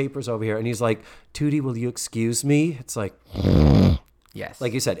sign these papers over here? And he's like, Tootie, will you excuse me? It's like Yes.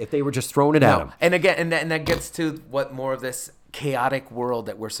 you said, if they were just throwing it at him. And again, and that gets to what more of this chaotic world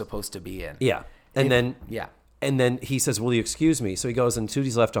that we're supposed to be in. Yeah. And then he says, will you excuse me? So he goes and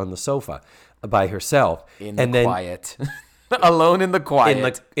Tootie's left on the sofa by herself. In and the then quiet. Alone in the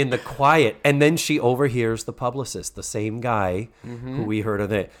quiet. in the quiet, and then she overhears the publicist, the same guy who we heard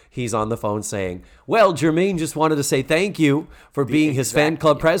of it. He's on the phone saying, "Well, Jermaine just wanted to say thank you for being his fan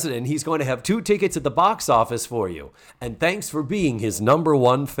club president. He's going to have 2 tickets at the box office for you, and thanks for being his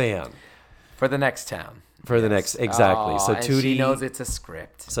 #1 fan For the next town. for the next exactly." So and Tootie she knows it's a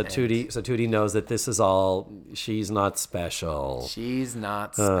script. So and Tootie knows that this is all. She's not special. she's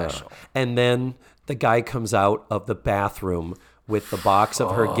not special. And then the guy comes out of the bathroom with the box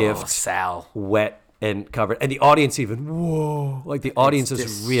of her gift, Sal. wet and covered, and the audience even whoa, like the audience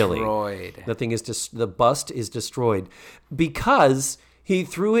is really destroyed. the thing is just the bust is destroyed because he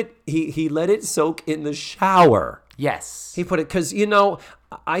threw it. He let it soak in the shower. Yes. He put it because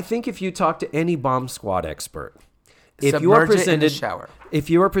I think if you talk to any bomb squad expert, if you Submerge are it in the presented shower. if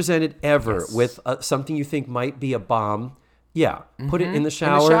you are presented ever with something you think might be a bomb, put it in the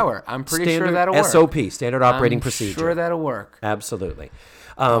shower. shower. I'm pretty sure Standard that'll work. SOP, standard operating I'm procedure. sure that'll work. Absolutely.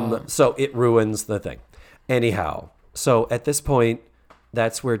 So it ruins the thing. Anyhow, so at this point,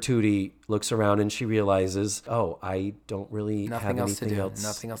 that's where Tootie looks around and she realizes, oh, I don't really Nothing have else to anything do. else.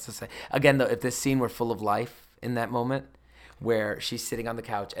 Nothing else to say. Again, though, if this scene were full of life in that moment where she's sitting on the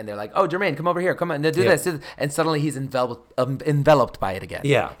couch and they're like, "Oh, Jermaine, come over here, come on, do this," and suddenly he's enveloped by it again.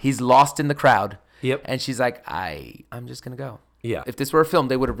 Yeah. He's lost in the crowd. Yep. And she's like, I'm just gonna go. Yeah. If this were a film,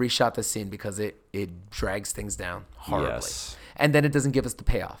 they would have reshot this scene because it drags things down horribly. Yes. And then it doesn't give us the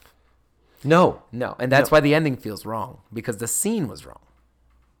payoff. No. And that's why the ending feels wrong, because the scene was wrong.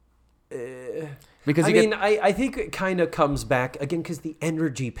 Because I think it kind of comes back again because the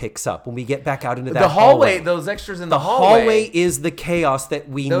energy picks up when we get back out into that the hallway. Those extras in the hallway is the chaos that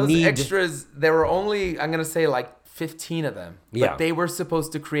we those need. extras, there were only, I'm going to say, like 15 of them. Yeah. But they were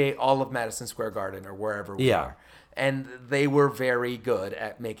supposed to create all of Madison Square Garden or wherever we Yeah. are. And they were very good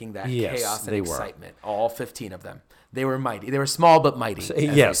at making that Yes, chaos and they were. excitement. All 15 of them. They were mighty. They were small but mighty.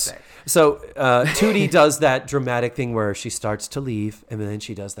 As Yes. they say. So Tootie does that dramatic thing where she starts to leave, and then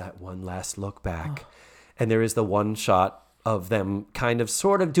she does that one last look back. And there is the one shot of them kind of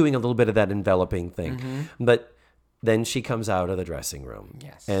sort of doing a little bit of that enveloping thing. Mm-hmm. But then she comes out of the dressing room.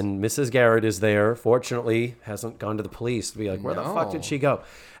 Yes. And Mrs. Garrett is there. Fortunately, hasn't gone to the police to be like, where the fuck did she go?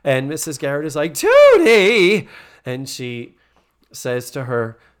 And Mrs. Garrett is like, Tootie! And she says to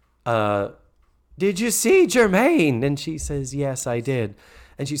her, did you see Jermaine? And she says, yes, I did.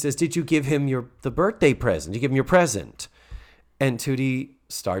 And she says, did you give him the birthday present? Did you give him your present? And Tootie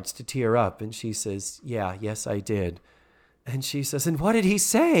starts to tear up. And she says, yes, I did. And she says, and what did he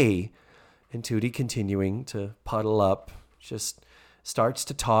say? And Tootie, continuing to puddle up, just starts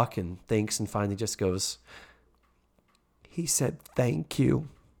to talk and thinks and finally just goes, he said, thank you.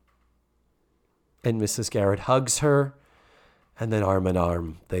 And Mrs. Garrett hugs her, and then arm in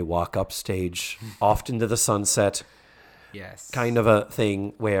arm, they walk upstage, off into the sunset. Yes. Kind of a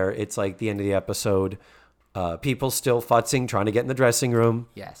thing where it's like the end of the episode, people still futzing, trying to get in the dressing room.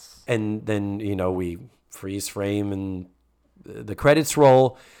 Yes. And then, we freeze frame and the credits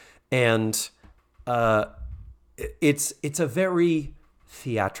roll. And it's a very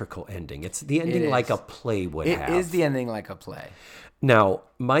theatrical ending. It's the ending like a play would have. It is the ending like a play. Now,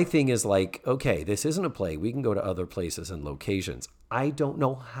 my thing is like, okay, this isn't a play. We can go to other places and locations. I don't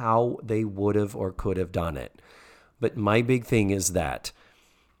know how they would have or could have done it. But my big thing is that,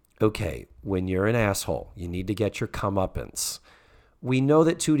 okay, when you're an asshole, you need to get your comeuppance. We know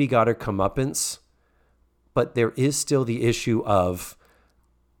that Tootie got her comeuppance, but there is still the issue of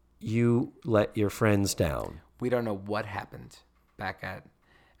you let your friends down. We don't know what happened back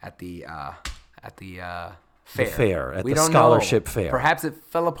at the fair. The fair, at we the don't scholarship know. fair. Perhaps it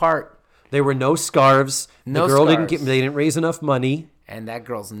fell apart. There were no scarves. No the girl scarves. they didn't raise enough money. And that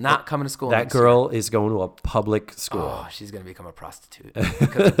girl's not coming to school. That next girl is going to a public school. year. Oh, she's gonna become a prostitute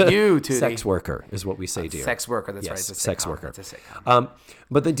because of you, Tootie. Sex worker is what we say, dear. Sex worker. That's Yes, right. It's a sex sitcom. worker. It's a sitcom.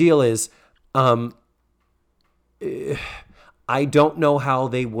 But the deal is, I don't know how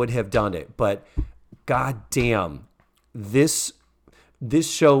they would have done it, but goddamn, this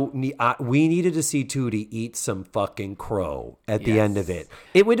show, we needed to see Tootie eat some fucking crow at the end of it.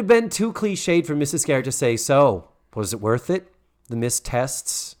 It would have been too cliched for Mrs. Garrett to say, so, was it worth it? The missed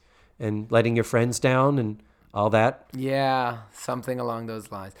tests and letting your friends down and all that? Yeah, something along those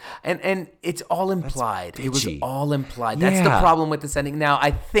lines. And it's all implied. It was bitchy. all implied. That's the Yeah. problem with this ending. Now,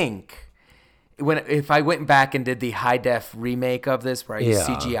 I think if I went back and did the high def remake of this, where I used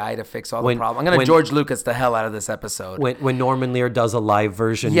Yeah. CGI to fix all When- the problems, I'm gonna when- George Lucas the hell out of this episode. When Norman Lear does a live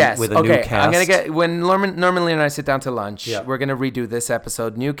version Yes. with a new Okay. cast. I'm gonna get when Norman Lear and I sit down to lunch. Yeah. We're gonna redo this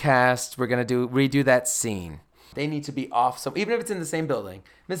episode, new cast. We're gonna redo that scene. They need to be off. So even if it's in the same building,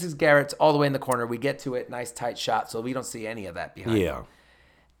 Mrs. Garrett's all the way in the corner. We get to it, nice tight shot, so we don't see any of that behind. Yeah.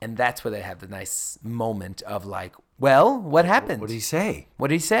 And that's where they have the nice moment of like, well, what happened? What did he say? What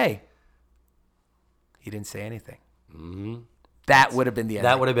did he say? He didn't say anything. Mm-hmm. That would have been the end.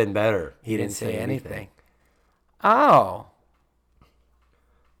 That would have been better. He didn't say anything. Oh.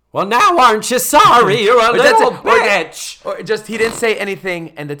 Well, now aren't you sorry? You're a that's little it. bitch. Or just he didn't say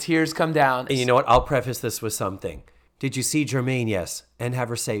anything and the tears come down. And you know what? I'll preface this with something. Did you see Jermaine? Yes. And have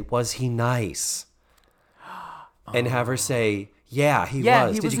her say, was he nice? And have her say, yeah, he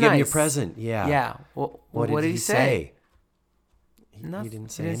was. Did you give him your nice. present? Yeah. Yeah. Well, What did he say? He didn't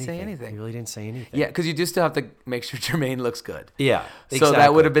say He didn't anything. say anything. He really didn't say anything. Yeah, because you do still have to make sure Jermaine looks good. Yeah. So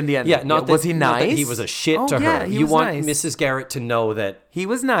that would have been the end. Yeah. Not that, was he not that nice? he was a shit Oh, to her. yeah, he You was want nice. Mrs. Garrett to know that. He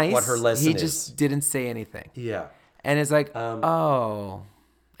was nice. What her lesson He is. just didn't say anything. Yeah. And it's like, oh.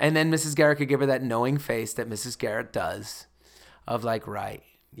 And then Mrs. Garrett could give her that knowing face that Mrs. Garrett does of like, right.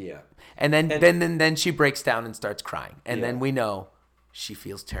 Yeah. And then she breaks down and starts crying. And Yeah. then we know she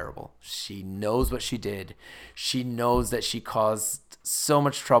feels terrible. She knows what she did. She knows that she caused so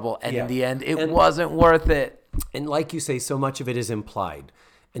much trouble. And Yeah. in the end, it And- wasn't worth it. And like you say, so much of it is implied.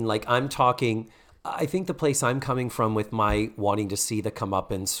 And like I'm talking, I think the place I'm coming from with my wanting to see the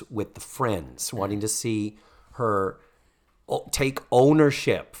comeuppance with the friends, wanting to see her take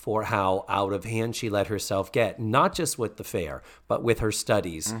ownership for how out of hand she let herself get, not just with the fair, but with her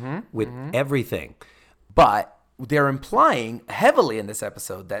studies, with everything. But they're implying heavily in this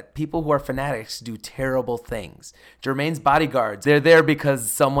episode that people who are fanatics do terrible things. Jermaine's bodyguards, they're there because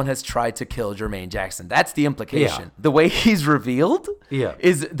someone has tried to kill Jermaine Jackson. That's the implication. Yeah. The way he's revealed Yeah.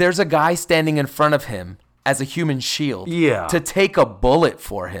 is there's a guy standing in front of him as a human shield Yeah. to take a bullet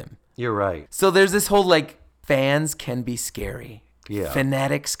for him. You're right. So there's this whole like, fans can be scary. Yeah.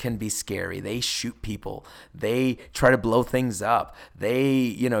 Fanatics can be scary. They shoot people. They try to blow things up.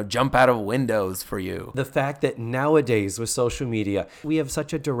 They, jump out of windows for you. The fact that nowadays with social media, we have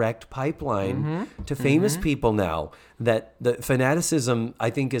such a direct pipeline to famous people now that the fanaticism, I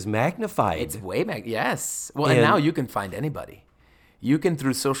think, is magnified. It's way back. Yes. Well, and now you can find anybody. You can,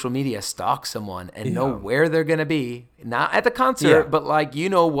 through social media, stalk someone and know where they're going to be. Not at the concert, but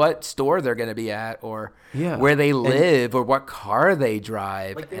what store they're going to be at or where they live or what car they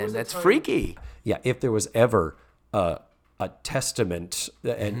drive. And that's freaky. Yeah, if there was ever a testament,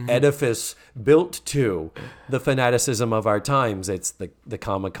 an edifice built to the fanaticism of our times, it's the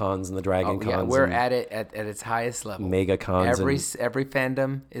Comic-Cons and the Dragon Cons. Yeah, we're at it at its highest level. Mega Cons. Every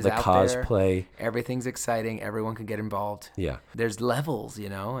fandom is the out cosplay. there. Everything's exciting. Everyone can get involved. Yeah. There's levels,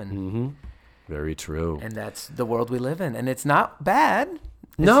 and Very true. and that's the world we live in. And it's not bad.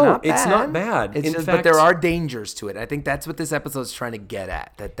 It's not bad. It's In just, fact, but there are dangers to it. I think that's what this episode's trying to get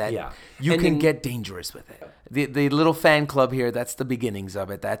at. That you And can in- get dangerous with it. The little fan club here, that's the beginnings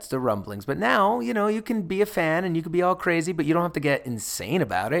of it. That's the rumblings. But now, you can be a fan and you can be all crazy, but you don't have to get insane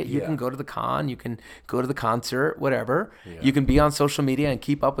about it. You can go to the con, you can go to the concert, whatever. You can be on social media and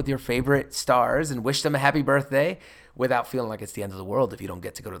keep up with your favorite stars and wish them a happy birthday without feeling like it's the end of the world if you don't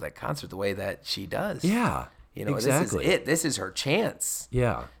get to go to that concert the way that she does. Yeah. Exactly. This is it. This is her chance.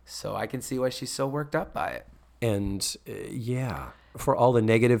 Yeah. So I can see why she's so worked up by it. And for all the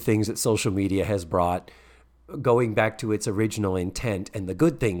negative things that social media has brought, going back to its original intent and the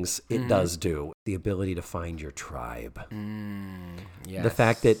good things it does do, the ability to find your tribe. Yes. The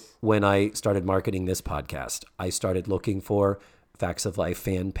fact that when I started marketing this podcast, I started looking for Facts of Life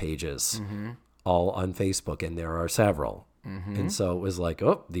fan pages, all on Facebook, and there are several. And so it was like,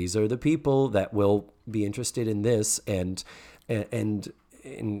 oh, these are the people that will be interested in this, and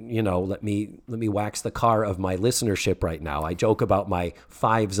let me wax the car of my listenership right now. I joke about my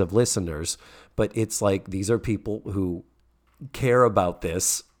 5s of listeners, but it's like these are people who care about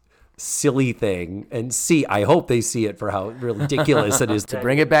this silly thing and I hope they see it for how ridiculous it is. To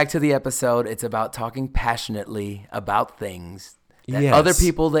bring it back to the episode, it's about talking passionately about things that Yes. other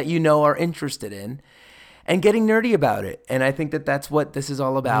people that are interested in and getting nerdy about it. And I think that that's what this is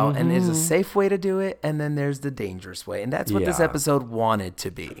all about. And there's a safe way to do it, and then there's the dangerous way. And that's what this Yeah. episode wanted to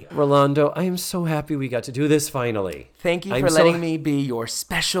be. Rolando, I am so happy we got to do this finally. Thank you I'm for so- letting me be your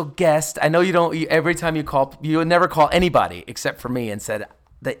special guest. I know every time you call, you would never call anybody except for me and said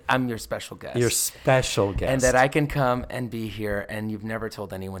that I'm your special guest. Your special guest. And that I can come and be here, and you've never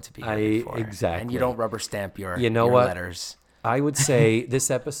told anyone to be here before. Exactly. And you don't rubber stamp your what? letters. I would say this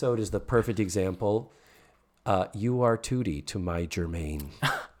episode is the perfect example. You are Tootie to my Jermaine.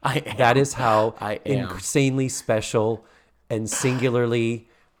 I am. That is how I am. insanely special and singularly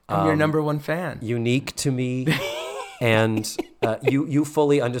I'm your number one fan. unique to me. And you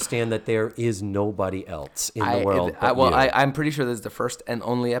fully understand that there is nobody else in the world. but you. I'm pretty sure this is the first and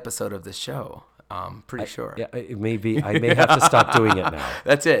only episode of this show. Pretty sure. Yeah, it may be. I may have to stop doing it now.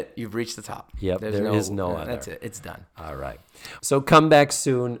 That's it. You've reached the top. Yep, there is no other. That's it. It's done. All right. So come back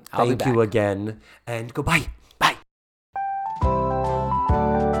soon. I'll be Thank you back. again. And goodbye. Bye.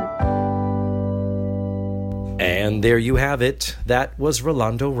 And there you have it. That was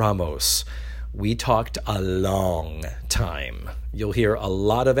Rolando Ramos. We talked a long time. You'll hear a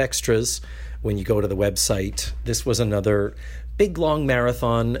lot of extras when you go to the website. This was another big, long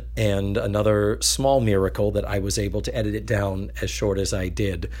marathon and another small miracle that I was able to edit it down as short as I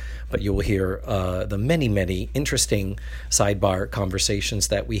did. But you will hear the many, many interesting sidebar conversations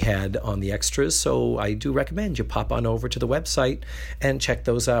that we had on the extras. So I do recommend you pop on over to the website and check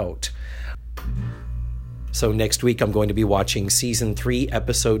those out. So next week, I'm going to be watching Season 3,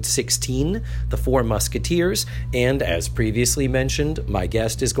 Episode 16, The Four Musketeers. And as previously mentioned, my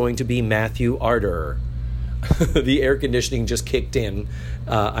guest is going to be Matthew Arder. The air conditioning just kicked in.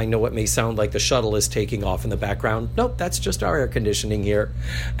 I know it may sound like the shuttle is taking off in the background. Nope, that's just our air conditioning here.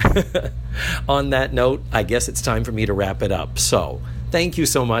 On that note, I guess it's time for me to wrap it up. So, thank you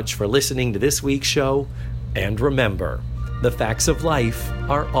so much for listening to this week's show. And remember, The facts of life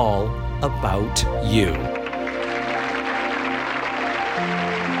are all about you.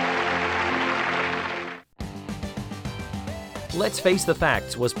 Let's Face the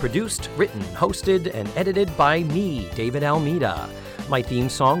Facts was produced, written, hosted, and edited by me, David Almeida. My theme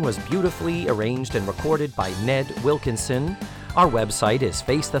song was beautifully arranged and recorded by Ned Wilkinson. Our website is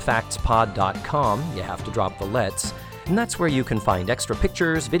facethefactspod.com. You have to drop the let's. And that's where you can find extra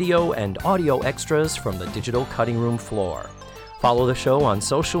pictures, video, and audio extras from the digital cutting room floor. Follow the show on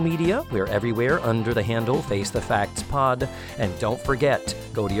social media. We're everywhere under the handle Face the Facts Pod. And don't forget,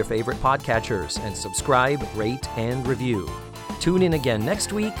 go to your favorite podcatchers and subscribe, rate, and review. Tune in again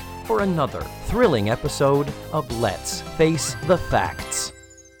next week for another thrilling episode of Let's Face the Facts.